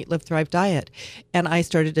teach in Eat, Live, Thrive diet. And I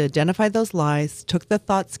started to identify those lies, took the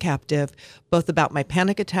thoughts captive, both about my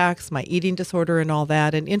panic attacks, my eating disorder, and all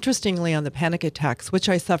that. And interestingly, on the panic attacks, which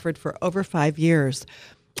I suffered for over 5 years,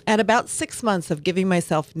 at about 6 months of giving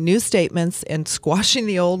myself new statements and squashing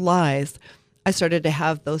the old lies, I started to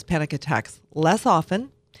have those panic attacks less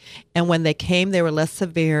often. And when they came, they were less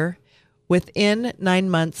severe. Within 9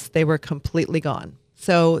 months, they were completely gone.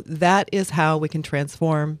 So that is how we can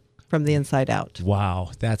transform from the inside out.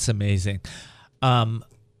 Wow, that's amazing.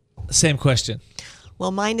 Same question.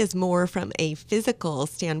 Well, mine is more from a physical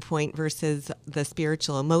standpoint versus the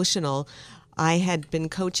spiritual, emotional. I had been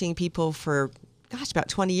coaching people for, about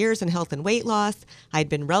 20 years in health and weight loss. I'd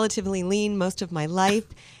been relatively lean most of my life.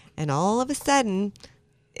 And all of a sudden,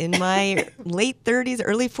 in my late 30s,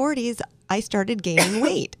 early 40s, I started gaining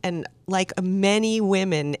weight. And like many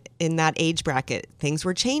women in that age bracket, things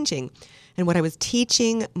were changing. And what I was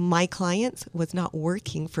teaching my clients was not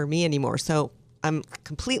working for me anymore. So I'm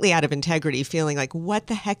completely out of integrity, feeling like, what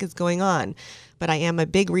the heck is going on? But I am a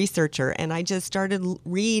big researcher, and I just started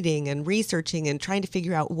reading and researching and trying to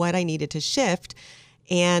figure out what I needed to shift.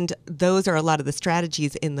 And those are a lot of the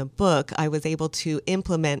strategies in the book. I was able to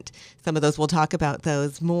implement some of those. We'll talk about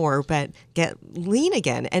those more, but get lean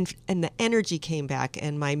again. And the energy came back,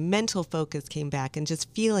 and my mental focus came back, and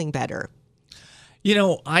just feeling better. You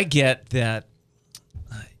know, I get that.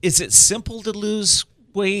 Is it simple to lose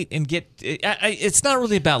weight and get? It's not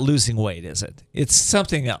really about losing weight, is it? It's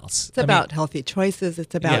something else. It's about healthy choices.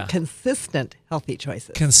 It's about consistent healthy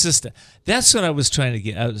choices. Consistent. That's what I was trying to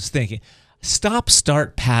get. I was thinking.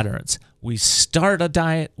 Stop-start patterns. We start a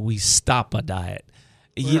diet, we stop a diet.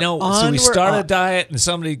 So we start a diet and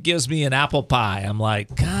somebody gives me an apple pie. I'm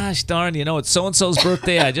like, gosh darn, it's so-and-so's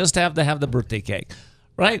birthday. I just have to have the birthday cake,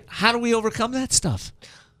 right? How do we overcome that stuff?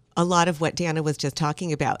 A lot of what Dana was just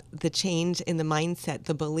talking about, the change in the mindset,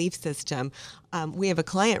 the belief system. We have a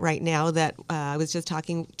client right now that I was just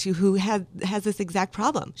talking to who has this exact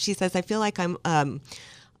problem. She says, I feel like I'm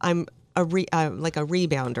like a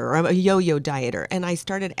rebounder or a yo-yo dieter. And I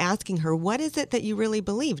started asking her, what is it that you really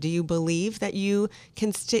believe? Do you believe that you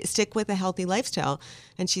can stick with a healthy lifestyle?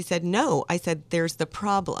 And she said, no. I said, there's the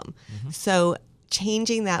problem. Mm-hmm. So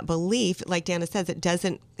changing that belief, like Dana says, it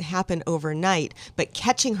doesn't happen overnight, but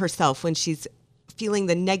catching herself when she's feeling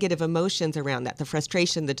the negative emotions around that, the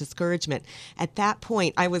frustration, the discouragement. At that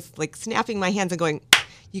point, I was like snapping my hands and going,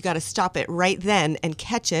 you got to stop it right then and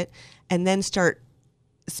catch it, and then start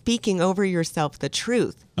speaking over yourself the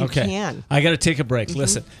truth. You can. I got to take a break. Mm-hmm.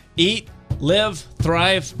 Listen, Eat, Live,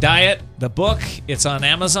 Thrive, Diet, the book. It's on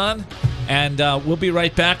Amazon. And we'll be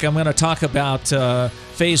right back. I'm going to talk about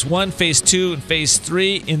phase 1, phase 2, and phase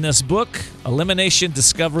 3 in this book, Elimination,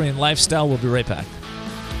 Discovery, and Lifestyle. We'll be right back.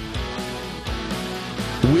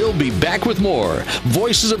 We'll be back with more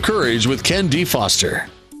Voices of Courage with Ken D. Foster.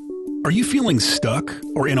 Are you feeling stuck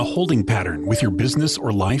or in a holding pattern with your business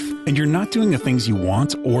or life, and you're not doing the things you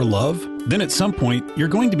want or love? Then at some point, you're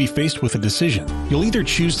going to be faced with a decision. You'll either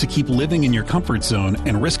choose to keep living in your comfort zone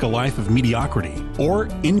and risk a life of mediocrity, or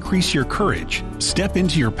increase your courage, step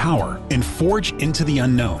into your power, and forge into the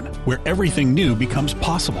unknown, where everything new becomes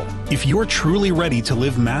possible. If you're truly ready to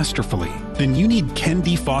live masterfully, then you need Ken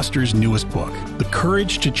D. Foster's newest book, The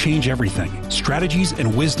Courage to Change Everything, Strategies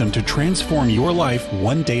and Wisdom to Transform Your Life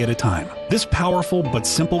One Day at a Time. This powerful but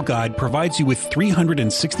simple guide provides you with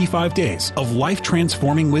 365 days of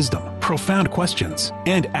life-transforming wisdom, profound questions,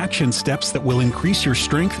 and action steps that will increase your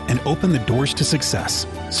strength and open the doors to success.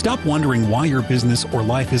 Stop wondering why your business or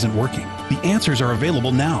life isn't working. The answers are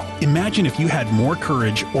available now. Imagine if you had more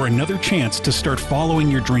courage or another chance to start following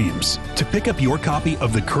your dreams. To pick up your copy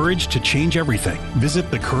of The Courage to Change Everything, visit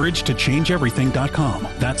thecouragetochangeeverything.com.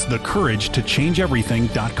 That's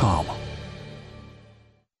thecouragetochangeeverything.com.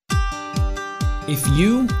 If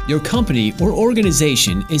you, your company, or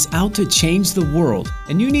organization is out to change the world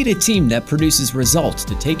and you need a team that produces results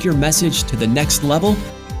to take your message to the next level,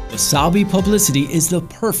 Wasabi Publicity is the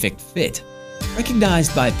perfect fit.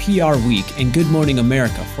 Recognized by PR Week and Good Morning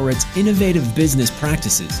America for its innovative business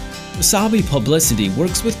practices, Wasabi Publicity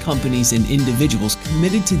works with companies and individuals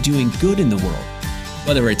committed to doing good in the world.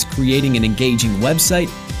 Whether it's creating an engaging website,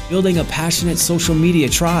 building a passionate social media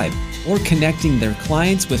tribe, or connecting their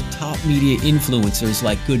clients with top media influencers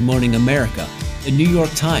like Good Morning America, the New York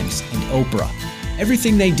Times, and Oprah.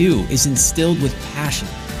 Everything they do is instilled with passion,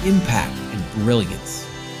 impact, and brilliance.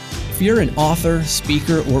 If you're an author,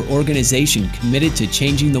 speaker, or organization committed to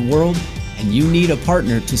changing the world, and you need a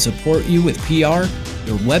partner to support you with PR,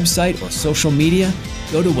 your website, or social media,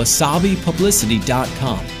 go to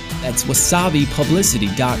wasabipublicity.com. That's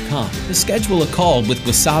wasabipublicity.com to schedule a call with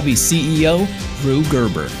Wasabi CEO Drew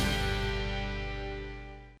Gerber.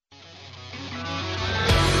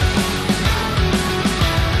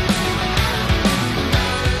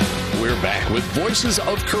 With Voices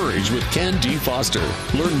of Courage with Ken D. Foster.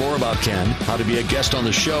 Learn more about Ken, how to be a guest on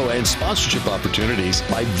the show, and sponsorship opportunities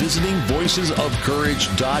by visiting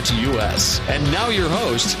voicesofcourage.us. And now your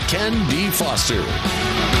host, Ken D. Foster.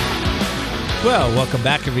 Well, welcome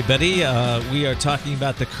back, everybody. We are talking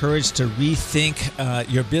about the courage to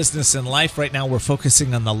rethink your business and life. Right now, we're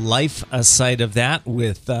focusing on the life side of that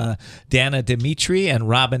with Dana Dimitri and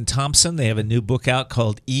Robin Thompson. They have a new book out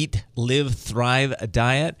called Eat, Live, Thrive,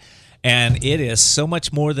 Diet. And it is so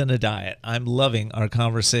much more than a diet. I'm loving our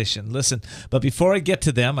conversation. Listen, but before I get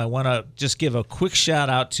to them, I want to just give a quick shout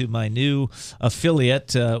out to my new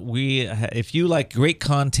affiliate. If you like great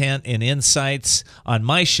content and insights on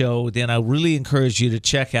my show, then I really encourage you to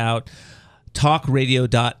check out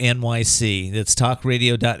talkradio.nyc. That's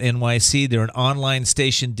talkradio.nyc. They're an online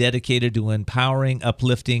station dedicated to empowering,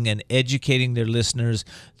 uplifting, and educating their listeners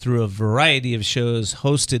through a variety of shows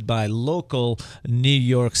hosted by local New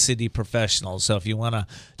York City professionals. So if you want to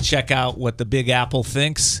check out what the Big Apple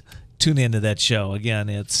thinks, tune into that show. Again,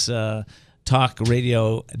 it's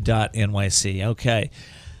talkradio.nyc. Okay.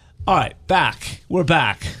 All right, back. We're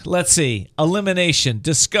back. Let's see. Elimination,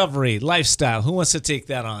 discovery, lifestyle. Who wants to take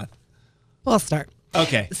that on? Well, I'll start.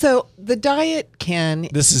 Okay. So the diet can...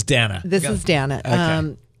 This is Dana. This is Dana.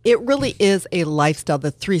 Okay. It really is a lifestyle, the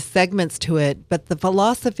 3 segments to it. But the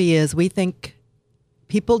philosophy is we think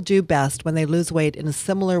people do best when they lose weight in a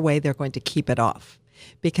similar way they're going to keep it off,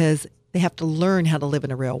 because they have to learn how to live in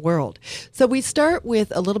a real world. So we start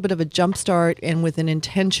with a little bit of a jump start and with an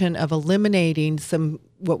intention of eliminating some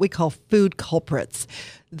what we call food culprits,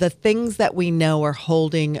 the things that we know are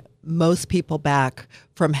holding most people back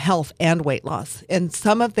from health and weight loss. And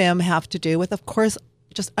some of them have to do with, of course,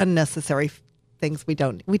 just unnecessary things. We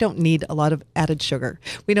don't need a lot of added sugar.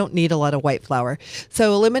 We don't need a lot of white flour.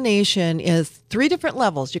 So elimination is 3 different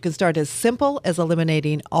levels. You can start as simple as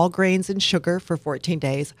eliminating all grains and sugar for 14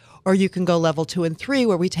 days, or you can go level 2 and 3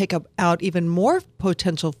 where we take out even more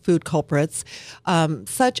potential food culprits,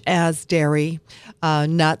 such as dairy,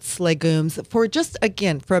 nuts, legumes, for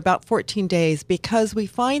about 14 days, because we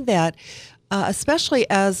find that especially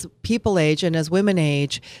as people age and as women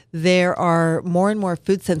age, there are more and more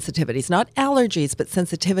food sensitivities, not allergies, but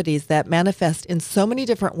sensitivities that manifest in so many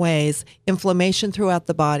different ways, inflammation throughout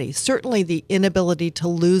the body, certainly the inability to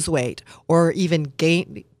lose weight or even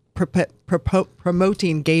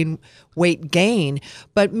promoting weight gain,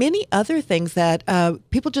 but many other things that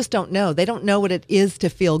people just don't know. They don't know what it is to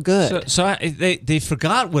feel good. They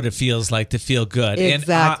forgot what it feels like to feel good.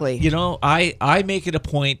 Exactly. And, I make it a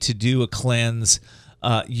point to do a cleanse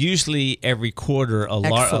usually every quarter, a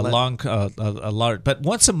large, but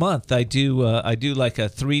once a month I do like a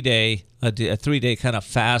 3-day kind of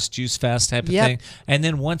fast, juice fast type of thing. And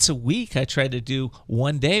then once a week I try to do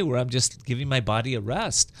 1 day where I'm just giving my body a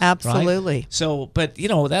rest. Absolutely. Right? So, but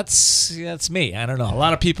that's me. I don't know. A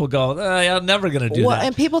lot of people go, I'm never going to do that.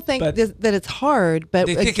 And people think that it's hard, but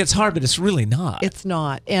they think it's hard, but it's really not. It's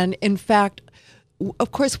not. And in fact,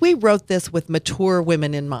 of course, we wrote this with mature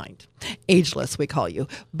women in mind. Ageless, we call you.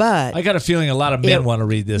 But I got a feeling a lot of men want to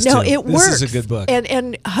read this, too. It works. This is a good book.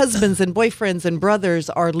 And husbands and boyfriends and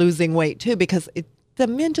brothers are losing weight, too, because the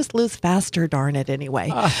men just lose faster, darn it,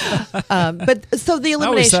 anyway. But so the elimination... I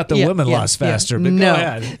always thought the women lost faster, but go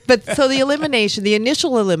ahead. But so the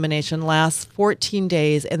initial elimination lasts 14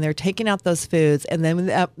 days, and they're taking out those foods, and then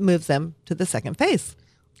that moves them to the second phase.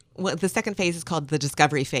 Well, the second phase is called the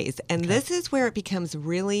discovery phase. And this is where it becomes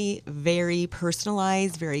really very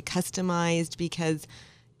personalized, very customized, because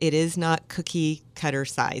it is not cookie cutter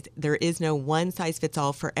size. There is no one size fits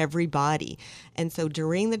all for every body. And so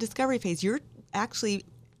during the discovery phase, you're actually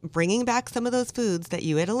bringing back some of those foods that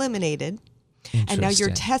you had eliminated. And now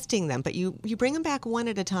you're testing them, but you bring them back one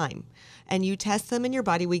at a time, and you test them in your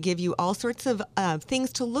body. We give you all sorts of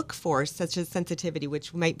things to look for, such as sensitivity,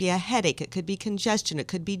 which might be a headache. It could be congestion. It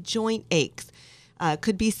could be joint aches.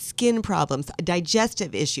 Could be skin problems,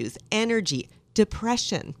 digestive issues, energy,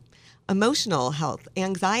 depression, emotional health,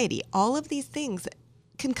 anxiety. All of these things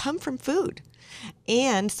can come from food.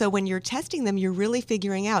 And so when you're testing them, you're really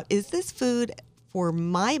figuring out, is this food for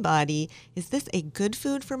my body, is this a good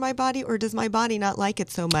food for my body, or does my body not like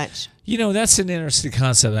it so much? That's an interesting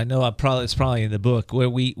concept. I know it's probably in the book, where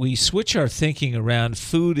we switch our thinking around.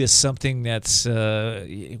 Food is something that's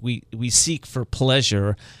we seek for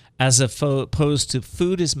pleasure, as opposed to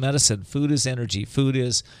food is medicine, food is energy, food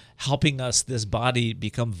is helping us, this body,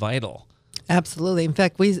 become vital. Absolutely. In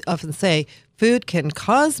fact, we often say food can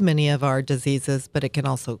cause many of our diseases, but it can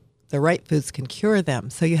also, the right foods can cure them.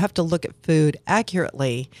 So you have to look at food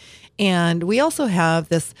accurately. And we also have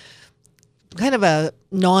this kind of a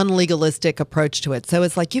non-legalistic approach to it. So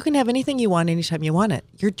it's like you can have anything you want anytime you want it.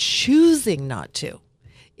 You're choosing not to.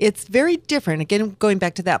 It's very different. Again, going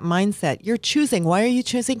back to that mindset, you're choosing. Why are you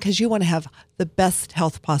choosing? Because you want to have the best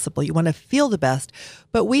health possible. You want to feel the best.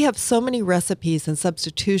 But we have so many recipes and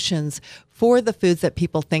substitutions for the foods that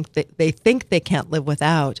people think that they can't live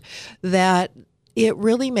without, that it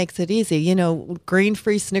really makes it easy.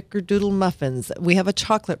 Grain-free snickerdoodle muffins. We have a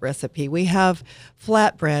chocolate recipe. We have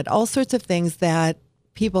flatbread, all sorts of things that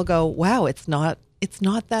people go, wow, it's not it's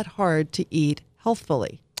not that hard to eat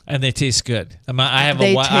healthfully. And they taste good. I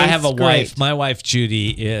have a wife. My wife,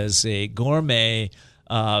 Judy, is a gourmet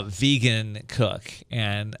vegan cook,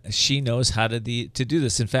 and she knows how to do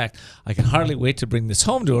this. In fact, I can hardly wait to bring this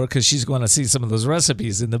home to her because she's going to see some of those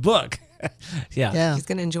recipes in the book. Yeah. She's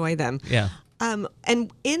going to enjoy them. Yeah.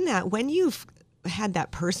 And in that, when you've had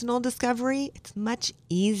that personal discovery, it's much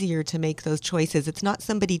easier to make those choices. It's not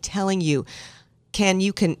somebody telling you,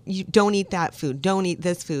 you don't eat that food, don't eat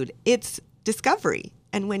this food. It's discovery.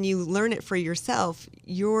 And when you learn it for yourself,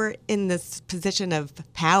 you're in this position of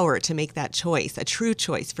power to make that choice, a true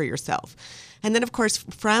choice for yourself. And then, of course,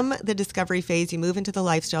 from the discovery phase, you move into the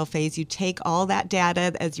lifestyle phase. You take all that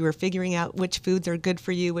data as you are figuring out which foods are good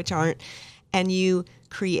for you, which aren't, and you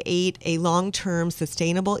create a long-term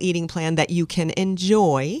sustainable eating plan that you can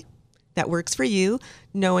enjoy, that works for you,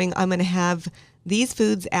 knowing I'm going to have these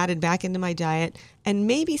foods added back into my diet, and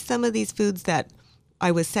maybe some of these foods that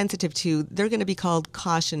I was sensitive to, they're going to be called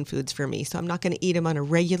caution foods for me. So I'm not going to eat them on a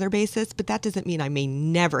regular basis, but that doesn't mean I may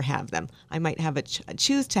never have them. I might have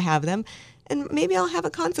choose to have them, and maybe I'll have a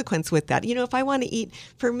consequence with that. If I want to eat,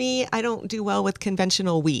 for me, I don't do well with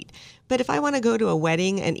conventional wheat. But if I want to go to a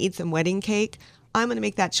wedding and eat some wedding cake, I'm going to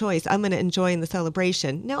make that choice. I'm going to enjoy in the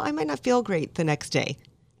celebration. Now, I might not feel great the next day,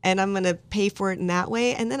 and I'm going to pay for it in that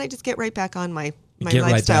way, and then I just get right back on my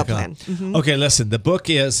lifestyle plan. Mm-hmm. Okay, listen, the book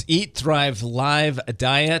is Eat, Thrive, Live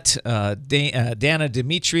Diet, Dana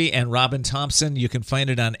Dimitri and Robin Thompson. You can find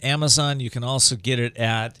it on Amazon. You can also get it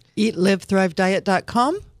at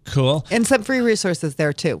eatlivethriveddiet.com. Cool. And some free resources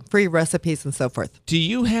there too, free recipes and so forth. Do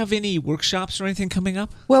you have any workshops or anything coming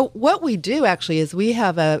up? Well, what we do actually is we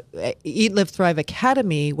have a Eat, Live, Thrive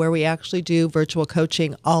Academy where we actually do virtual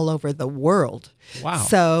coaching all over the world. Wow.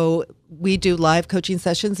 So we do live coaching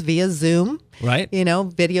sessions via Zoom, right?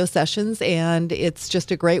 Video sessions. And it's just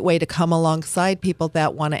a great way to come alongside people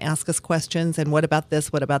that want to ask us questions. And what about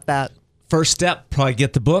this? What about that? First step, probably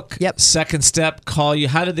get the book. Yep. Second step, call you.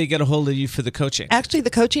 How did they get a hold of you for the coaching? Actually, the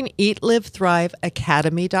coaching,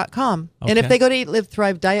 eatlivethriveacademy.com. Okay. And if they go to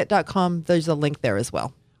eatlivethriveddiet.com, there's a link there as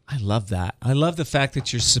well. I love that. I love the fact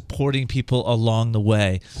that you're supporting people along the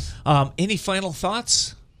way. Any final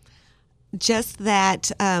thoughts? Just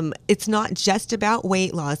that it's not just about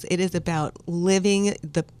weight loss. It is about living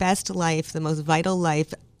the best life, the most vital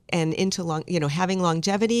life, and into having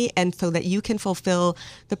longevity, and so that you can fulfill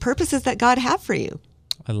the purposes that God have for you.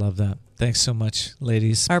 I love that. Thanks so much,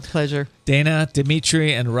 ladies. Our pleasure. Dana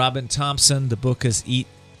Dimitri and Robin Thompson. The book is Eat,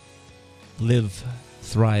 Live,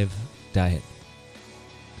 Thrive Diet.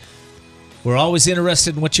 We're always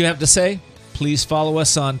interested in what you have to say. Please follow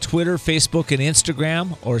us on Twitter, Facebook, and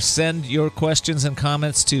Instagram, or send your questions and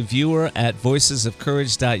comments to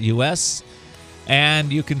viewer@voicesofcourage.us.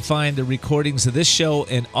 And you can find the recordings of this show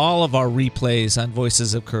and all of our replays on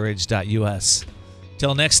voicesofcourage.us.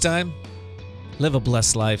 Till next time, live a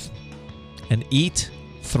blessed life and eat,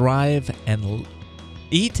 live,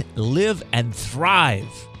 and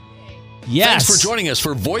thrive. Yes. Thanks for joining us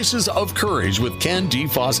for Voices of Courage with Ken D.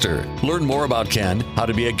 Foster. Learn more about Ken, how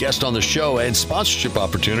to be a guest on the show, and sponsorship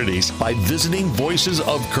opportunities by visiting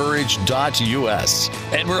voicesofcourage.us.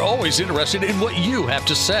 And we're always interested in what you have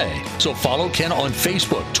to say. So follow Ken on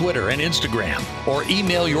Facebook, Twitter, and Instagram, or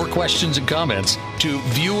email your questions and comments to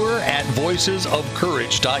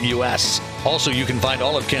viewer@voicesofcourage.us. Also, you can find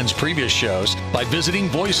all of Ken's previous shows by visiting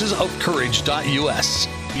voicesofcourage.us.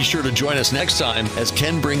 Be sure to join us next time as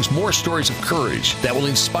Ken brings more stories of courage that will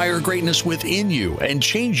inspire greatness within you and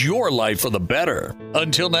change your life for the better.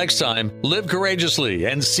 Until next time, live courageously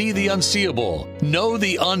and see the unseeable, know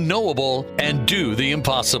the unknowable, and do the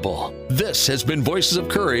impossible. This has been Voices of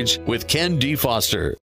Courage with Ken D. Foster.